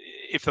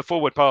if the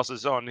forward pass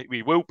is on,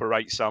 we will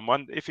berate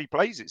someone if he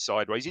plays it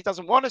sideways. He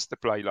doesn't want us to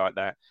play like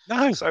that.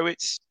 No. So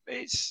it's.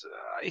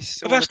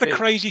 But that's the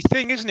crazy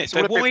thing, isn't it?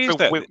 So why is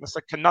that? It's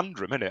a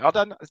conundrum, isn't it? I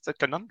don't know. It's a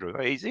conundrum.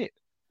 Is it?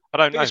 I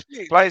don't know.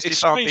 Players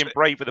just aren't being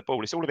brave with the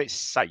ball. It's all a bit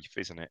safe,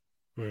 isn't it?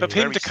 But for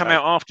him to come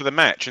out after the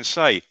match and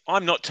say,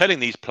 "I'm not telling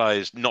these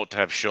players not to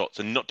have shots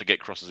and not to get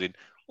crosses in."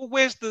 Well,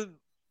 where's the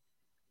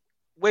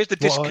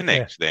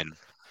disconnect then?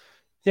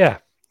 Yeah,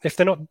 if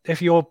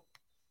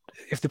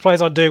the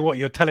players aren't doing what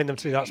you're telling them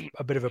to do, that's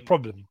a bit of a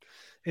problem,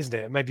 isn't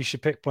it? Maybe you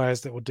should pick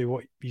players that will do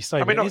what you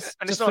say. It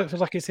feels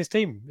like it's his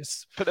team.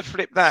 But to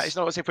flip that, it's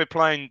not as if we're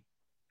playing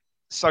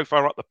so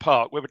far up the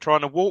park where we're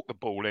trying to walk the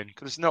ball in,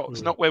 because it's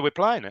not where we're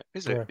playing it,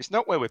 is it? Yeah. It's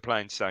not where we're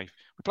playing safe.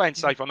 We're playing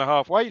safe on the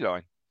halfway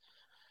line.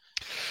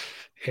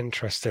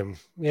 Interesting.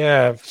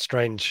 Yeah,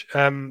 strange.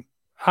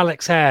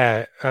 Alex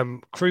Hare,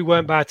 Crewe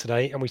weren't bad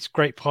today, and we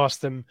scraped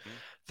past them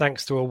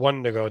thanks to a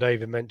wonder goal.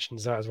 David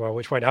mentions that as well,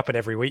 which won't happen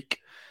every week.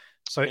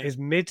 So is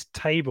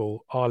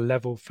mid-table our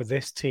level for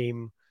this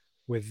team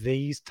with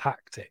these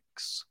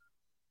tactics?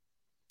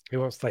 Who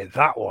wants to take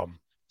that one?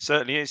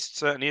 Certainly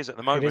is at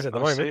the moment. It is at the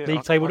moment.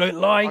 League table don't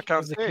lie. I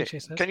can't see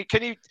it.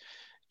 Can you?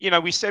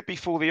 We said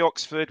before the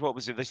Oxford, what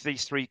was it?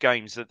 These 3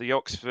 games that the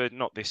Oxford,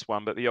 not this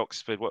one, but the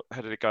Oxford,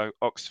 how did it go?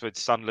 Oxford,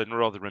 Sunderland,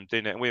 Rotherham,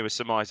 didn't it? And we were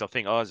surmised, I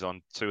think I was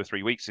on 2 or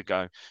 3 weeks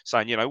ago,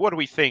 saying, what do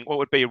we think? What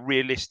would be a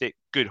realistic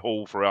good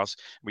haul for us?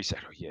 And we said,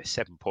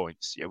 7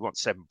 points. Yeah, we want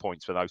 7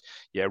 points for those.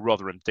 Yeah,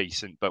 Rotherham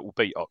decent, but we'll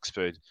beat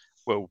Oxford.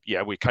 Well,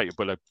 yeah, we're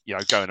capable of,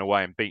 going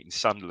away and beating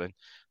Sunderland.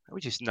 We're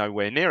just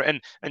nowhere near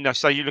it. And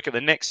so you look at the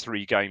next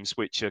 3 games,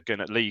 which are going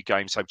to league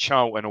games. So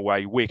Charlton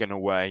away, Wigan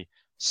away,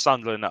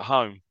 Sunderland at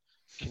home.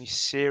 Can you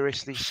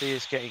seriously see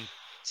us getting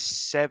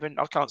 7?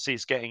 I can't see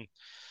us getting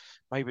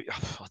maybe,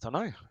 I don't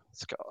know.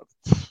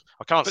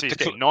 I can't see us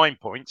getting 9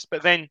 points,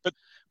 but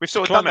we've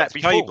sort of done that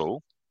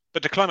before.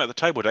 But to climb out the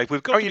table, Dave,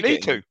 we've got to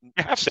need to. You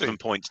have 7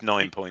 points,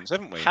 9 points,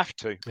 haven't we? Have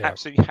to. Yeah.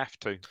 Absolutely have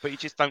to. But you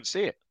just don't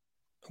see it.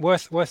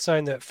 Worth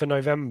saying that for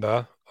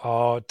November,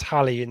 our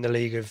tally in the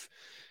league of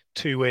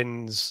 2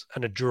 wins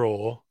and a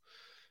draw,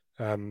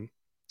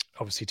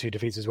 obviously 2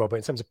 defeats as well, but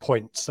in terms of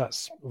points,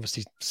 that's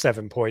obviously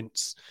 7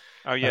 points.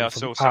 Oh yeah, I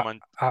saw someone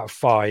out of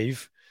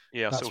 5.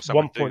 Yeah, I saw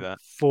someone do that.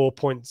 1.4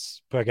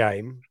 points per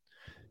game.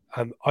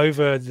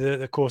 Over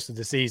the course of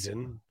the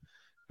season,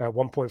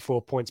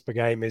 1.4 points per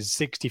game is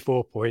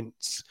 64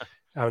 points.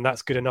 And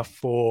that's good enough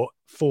for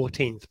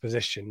 14th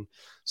position,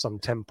 some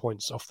 10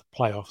 points off the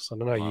playoffs.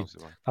 And I know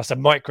that's a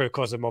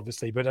microcosm,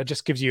 obviously, but it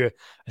just gives you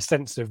a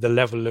sense of the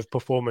level of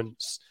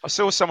performance. I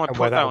saw someone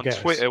put that on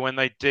Twitter when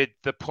they did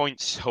the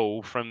points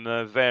haul from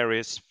the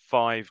various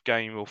 5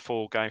 game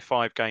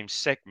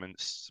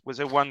segments. Was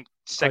there one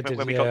segment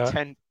where we got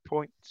 10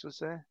 points? Was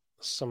there?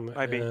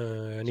 Maybe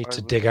I need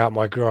to dig out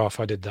my graph.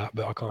 I did that,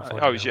 but I can't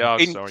find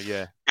it. Sorry,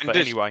 yeah. And but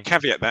anyway,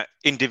 caveat that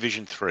in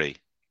Division 3.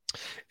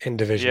 In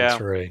Division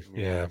 3,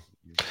 yeah.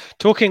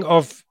 Talking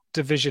of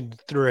Division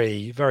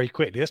 3, very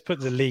quickly, let's put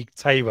the league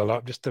table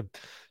up just to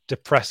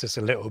depress us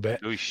a little bit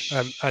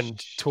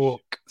and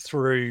talk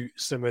through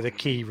some of the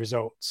key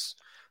results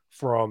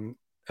from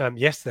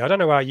yesterday. I don't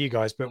know about you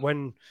guys, but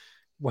when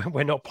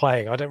we're not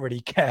playing, I don't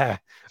really care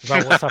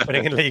about what's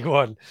happening in League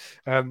One.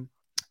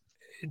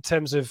 In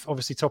terms of,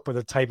 obviously, top of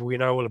the table, we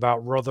know all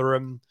about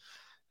Rotherham.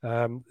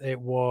 It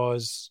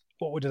was...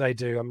 What did they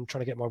do? I'm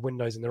trying to get my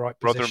windows in the right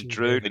position.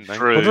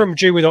 Rotherham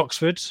drew with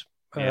Oxford,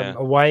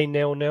 away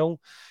 0-0.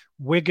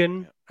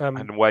 Wigan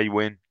an away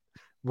win.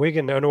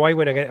 Wigan an away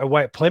win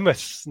away at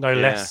Plymouth, no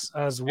less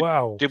as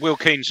well. Did Will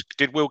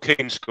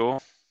Keane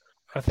score?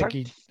 I think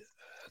he.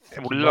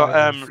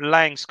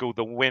 Lang scored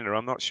the winner.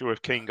 I'm not sure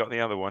if Keane got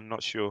the other one.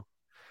 Not sure.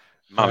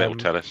 Mullet will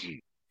tell us.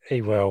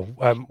 He will.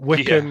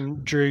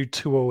 Wycombe drew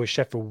 2-2 with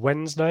Sheffield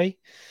Wednesday.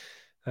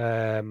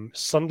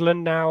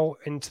 Sunderland now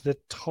into the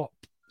top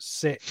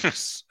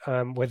 6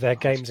 with their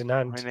games in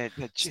hand. They're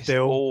just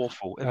still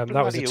awful. That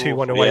was a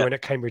 2-1 away win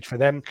at Cambridge for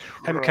them.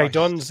 MK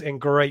Dons in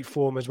great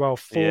form as well.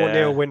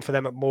 4-0 win for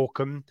them at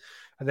Morecambe.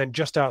 And then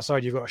just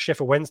outside, you've got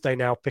Sheffield Wednesday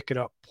now picking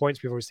up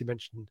points. We've obviously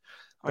mentioned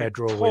their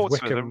draw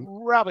with Wycombe.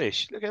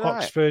 Rubbish. Look at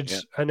Oxford,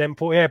 that. And then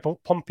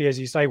Pompey, as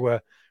you say,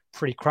 were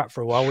pretty crap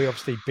for a while. We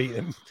obviously beat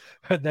them.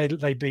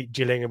 They beat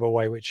Gillingham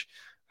away, which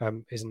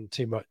isn't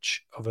too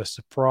much of a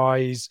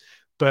surprise.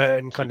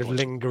 Burton kind of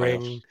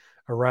lingering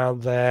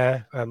around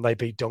there. They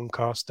beat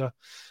Doncaster.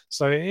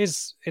 So it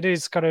is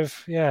kind of,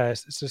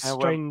 it's a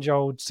strange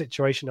old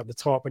situation up the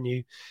top when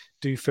you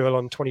do feel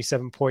on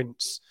 27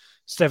 points,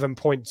 7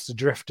 points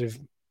adrift of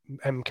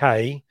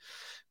MK,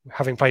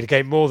 having played a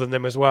game more than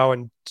them as well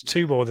and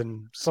 2 more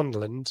than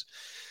Sunderland.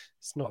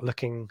 It's not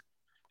looking...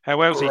 How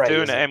well's he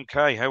doing at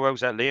MK? How well's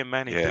that Liam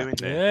Manning doing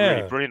there? Yeah.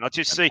 Really brilliant. I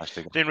just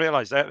didn't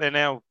realise that. They're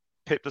now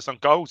pipped us on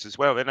goals as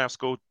well. They're now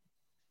scored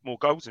more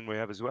goals than we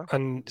have as well.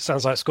 And it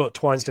sounds like Scott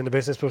Twine's in the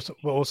business, but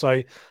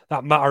also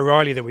that Matt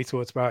O'Reilly that we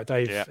talked about,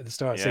 Dave, at the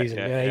start of the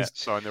season. He's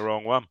signed the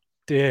wrong one.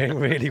 Doing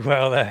really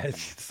well there.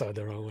 Signed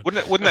the wrong one.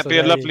 Wouldn't that be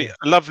a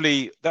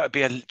lovely? That would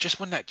be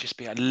wouldn't that just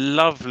be a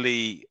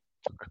lovely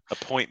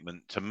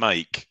appointment to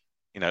make?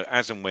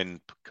 As and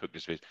when Cook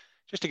is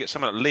just to get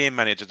someone like Liam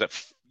Manning that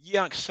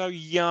so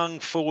young,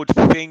 forward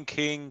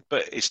thinking,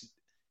 but he's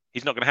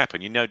not going to happen.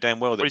 You know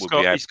damn well that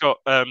he's got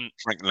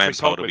Frank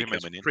Lampard will be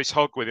coming in. Chris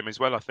Hogg with him as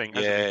well, I think.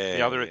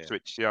 The other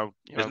Ipswich.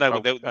 There's no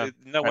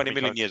one in a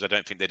million years. I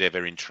don't think they'd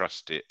ever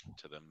entrust it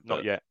to them.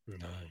 Not yet. No,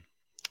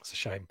 it's a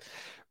shame.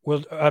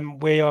 Well,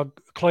 we are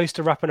close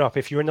to wrapping up.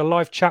 If you're in the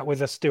live chat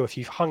with us still, if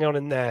you've hung on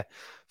in there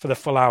for the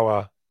full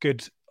hour,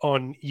 good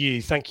on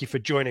you. Thank you for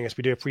joining us.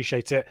 We do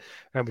appreciate it.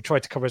 And we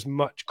tried to cover as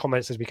much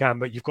comments as we can,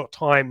 but you've got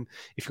time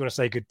if you want to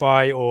say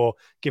goodbye or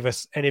give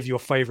us any of your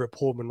favourite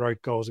Portman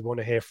Road goals. We want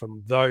to hear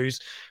from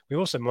those. We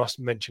also must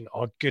mention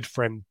our good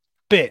friend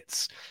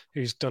Bits,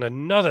 who's done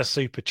another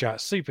super chat,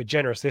 super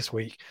generous this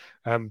week,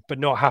 but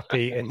not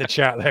happy in the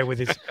chat there with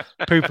his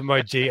poop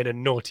emoji and a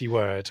naughty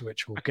word,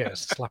 which will get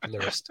us slapping the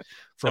wrist.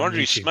 No wonder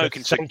he's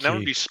smoking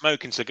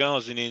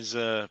cigars in his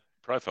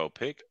profile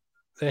pic.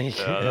 There you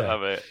go. I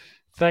love it.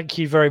 Thank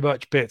you very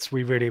much, Bits.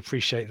 We really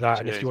appreciate that.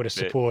 And if you want to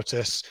support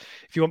us,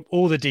 if you want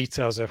all the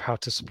details of how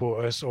to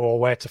support us or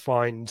where to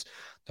find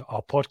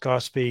our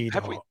podcast feed,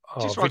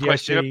 just one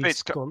question.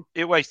 Bits,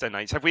 your waste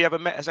donates. Have we ever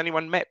met? Has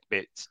anyone met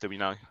Bits? Do we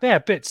know? Yeah,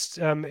 Bits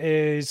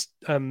is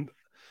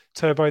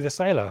Turbo the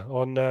Sailor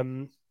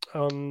on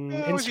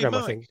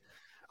Instagram.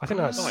 I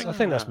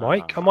think that's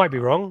Mike. I might be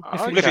wrong.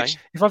 If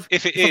I've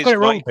got it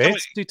wrong,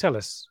 Bits, do tell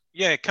us.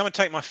 Yeah, come and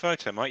take my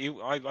photo, Mike.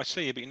 I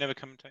see you, but you never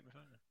come and take my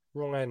photo.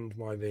 Wrong end,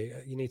 might be.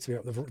 You need to be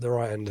up the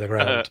right end of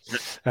the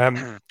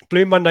ground.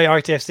 Blue Monday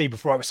ITFC,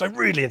 before I was so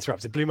rudely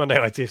interrupted, Blue Monday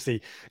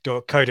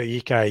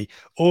ITFC.co.uk.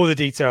 All the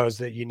details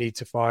that you need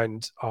to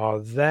find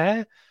are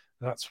there.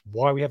 That's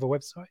why we have a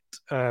website.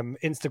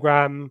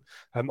 Instagram,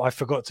 I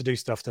forgot to do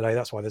stuff today.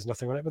 That's why there's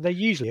nothing on it. But there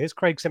usually is.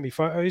 Craig sent me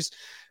photos,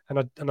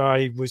 and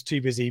I was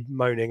too busy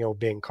moaning or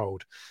being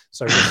cold.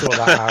 So we'll sort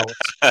that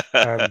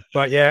out.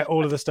 But yeah,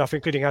 all of the stuff,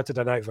 including how to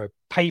donate via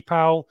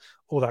PayPal,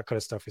 all that kind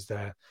of stuff is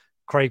there.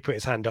 Craig put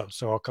his hand up,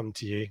 so I'll come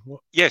to you.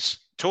 Yes,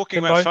 talking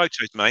about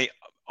photos, mate,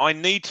 I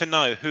need to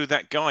know who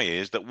that guy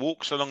is that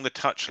walks along the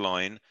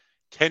touchline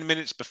 10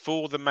 minutes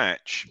before the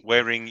match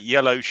wearing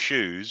yellow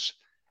shoes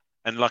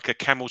and like a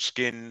camel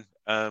skin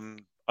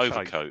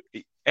overcoat.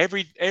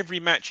 Every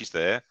match he's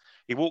there.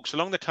 He walks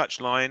along the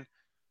touchline.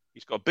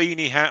 He's got a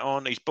beanie hat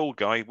on. He's a bald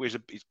guy. He's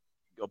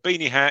got a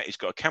beanie hat, he's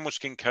got a camel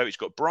skin coat, he's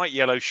got bright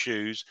yellow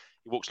shoes.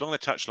 He walks along the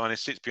touchline and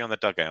sits behind the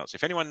dugouts.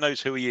 If anyone knows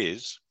who he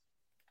is,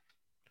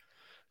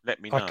 let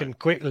me know. I can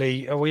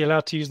quickly. Are we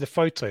allowed to use the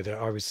photo that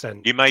I was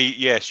sent? You may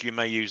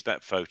use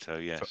that photo.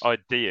 Yes, I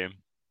DM him.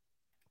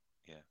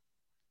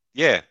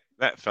 Yeah,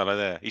 that fella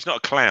there. He's not a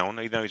clown,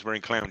 even though he's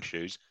wearing clown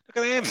shoes.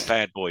 Look at them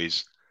bad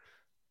boys.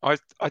 I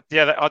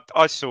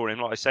saw him.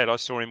 Like I said, I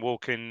saw him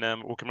walking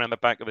around the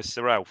back of the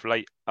Sir Alf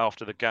late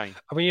after the game.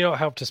 I mean, you're not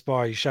helped us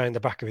by showing the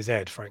back of his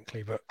head,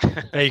 frankly. But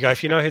there you go.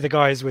 If you know who the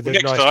guy is with the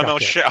next nice time,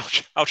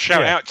 jacket. I'll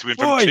shout out to him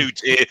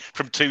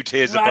from two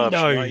tiers above.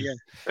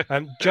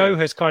 Yeah. Joe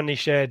has kindly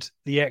shared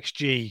the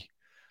XG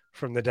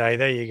from the day.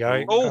 There you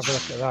go. Oh. Have a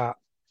look at that.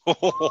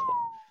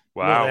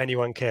 Wow. Not that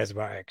anyone cares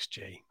about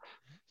XG,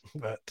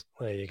 but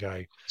there you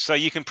go. So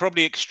you can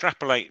probably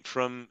extrapolate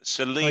from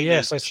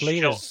Selena's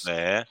shot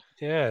there.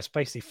 Yeah, it's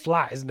basically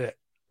flat, isn't it?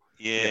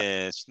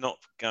 Yeah, it's not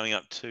going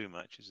up too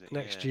much, is it? An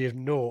XG of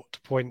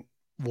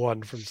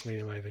 0.1 from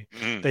Selena, maybe.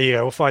 There you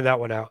go. We'll find that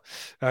one out.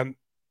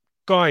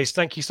 Guys,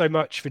 thank you so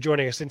much for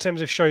joining us. In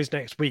terms of shows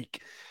next week,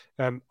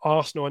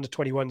 Arsenal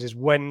under-21s is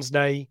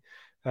Wednesday.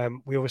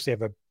 We obviously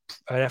have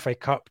an FA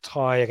Cup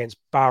tie against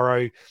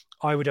Barrow.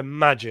 I would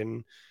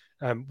imagine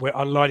we're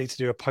unlikely to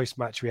do a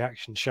post-match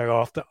reaction show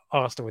after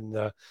Arsenal win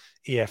the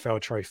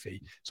EFL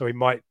trophy. So we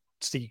might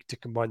seek to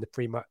combine the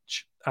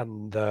pre-match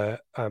and the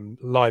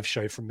live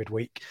show from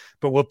midweek.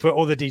 But we'll put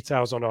all the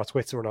details on our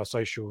Twitter and our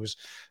socials,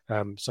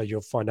 so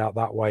you'll find out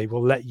that way.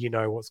 We'll let you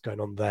know what's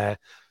going on there.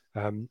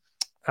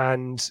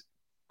 And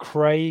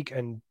Craig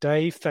and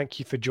Dave, thank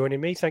you for joining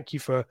me. Thank you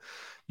for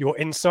your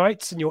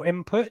insights and your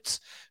input.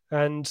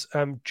 And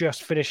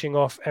just finishing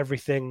off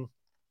everything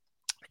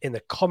in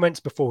the comments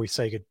before we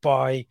say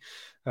goodbye.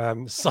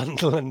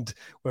 Sunderland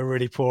were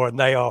really poor and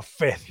they are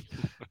 5th.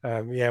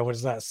 What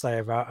does that say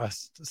about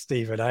us,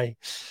 Stephen, eh?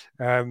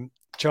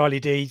 Charlie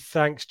D,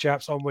 thanks,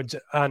 chaps. Onwards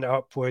and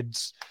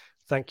upwards.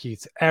 Thank you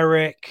to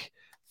Eric.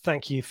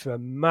 Thank you for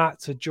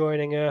Matt for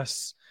joining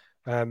us.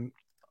 I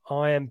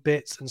am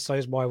bits, and so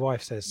is my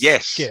wife, says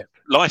yes. Skip.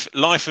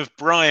 Life of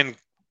Brian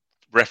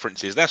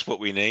references. That's what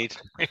we need.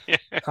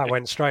 That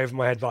went straight over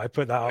my head, but I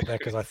put that up there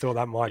because I thought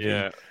that might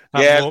be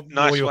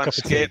nice your one, cup of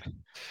Skip. tea.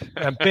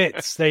 And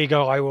bits, there you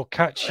go. I will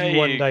catch you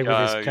one day with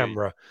his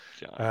camera.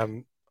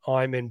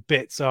 I'm in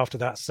bits after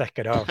that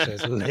second half,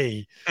 says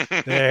Lee.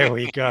 There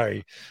we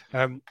go.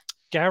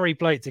 Gary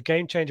Blake, the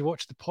Game Changer,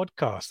 watched the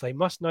podcast. They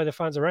must know the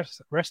fans are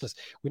restless.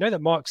 We know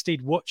that Mark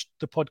Steed watched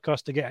the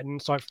podcast to get an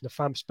insight from the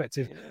fan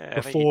perspective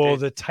before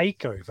the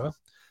takeover.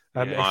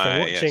 If they're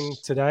watching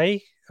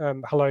today,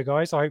 hello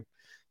guys. I hope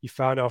you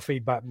found our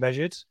feedback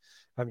measured.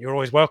 You're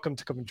always welcome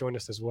to come and join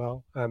us as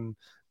well.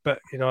 But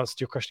in answer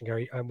to your question,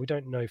 Gary, we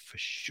don't know for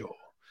sure.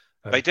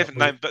 They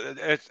definitely, but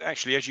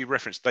actually, as you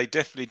referenced, they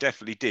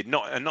definitely did.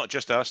 Not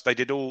just us. They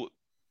did all.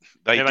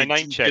 They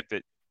name checked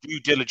it. Due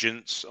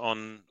diligence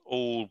on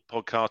all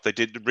podcasts.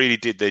 They really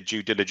did their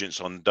due diligence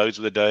on those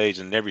of the days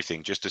and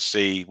everything, just to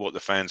see what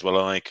the fans were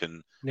like,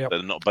 and they're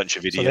not a bunch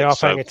of idiots. So they are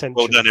paying attention.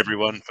 Well done,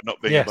 everyone, for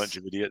not being a bunch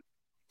of idiots.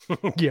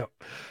 Yep.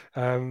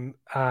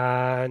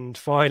 And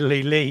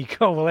finally, Lee.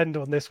 We'll end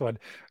on this one.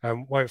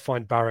 Won't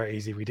find Barrett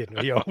easy. We didn't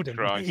really hold him.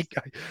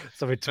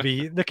 Something to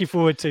be looking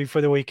forward to for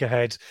the week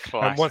ahead.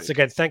 Once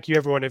again, thank you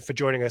everyone for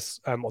joining us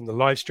on the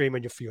live stream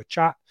and for your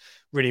chat.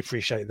 Really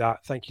appreciate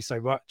that. Thank you so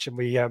much. And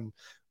we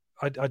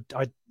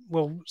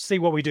we'll see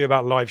what we do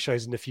about live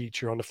shows in the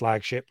future on the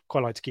flagship.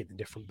 Quite like to keep them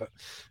different, but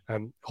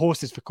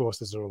horses for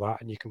courses and all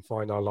that. And you can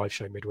find our live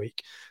show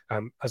midweek.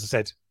 As I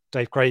said,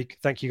 Dave, Craig,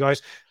 thank you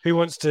guys. Who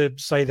wants to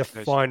say the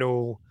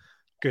final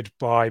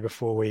goodbye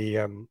before we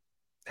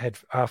head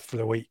off for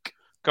the week?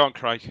 Go on,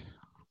 Craig.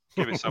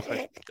 Give it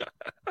something.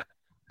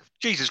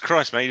 Jesus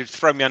Christ, mate! You've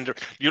thrown me under.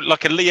 You're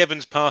like a Lee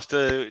Evans pass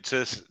to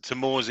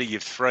Morsey.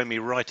 You've thrown me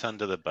right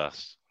under the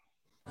bus.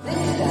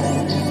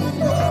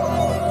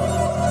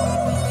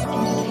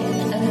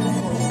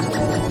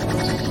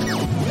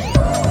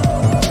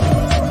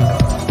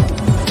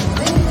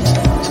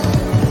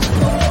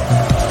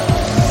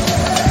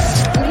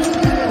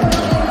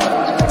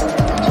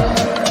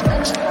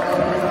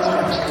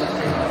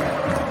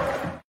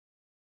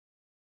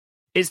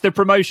 It's the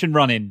promotion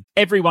run-in.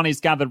 Everyone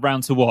is gathered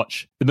round to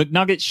watch. The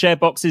McNuggets share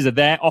boxes are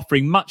there,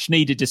 offering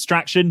much-needed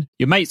distraction.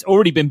 Your mate's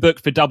already been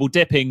booked for double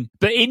dipping,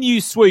 but in you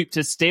swoop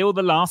to steal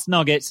the last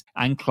nugget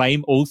and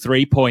claim all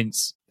 3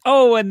 points.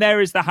 Oh, and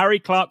there is the Harry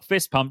Clark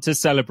fist pump to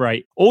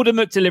celebrate. Order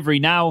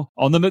McDelivery now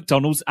on the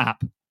McDonald's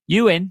app.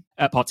 You in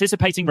at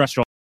participating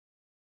restaurants.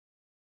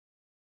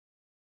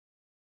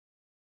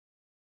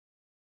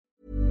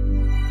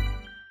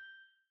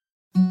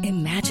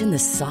 Imagine the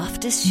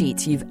softest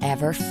sheets you've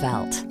ever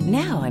felt.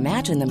 Now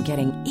imagine them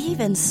getting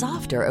even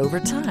softer over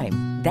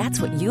time.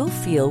 That's what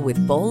you'll feel with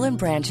Boll &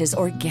 Branch's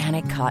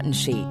organic cotton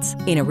sheets.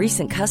 In a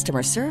recent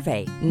customer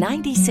survey,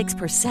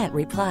 96%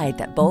 replied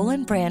that Boll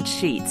 & Branch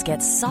sheets get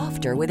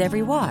softer with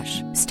every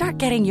wash. Start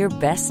getting your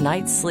best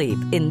night's sleep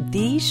in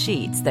these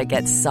sheets that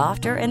get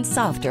softer and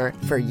softer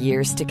for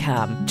years to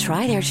come.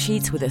 Try their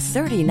sheets with a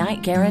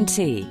 30-night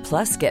guarantee.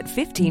 Plus, get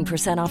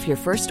 15% off your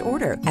first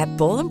order at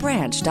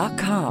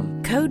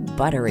bollandbranch.com. Code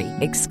BUTTERY.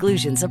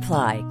 Exclusions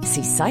apply.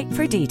 See site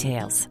for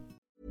details.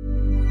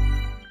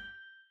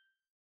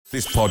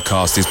 This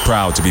podcast is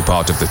proud to be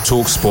part of the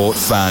TalkSport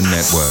Fan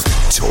Network.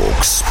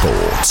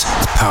 TalkSport.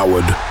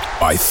 Powered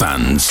by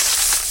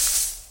fans.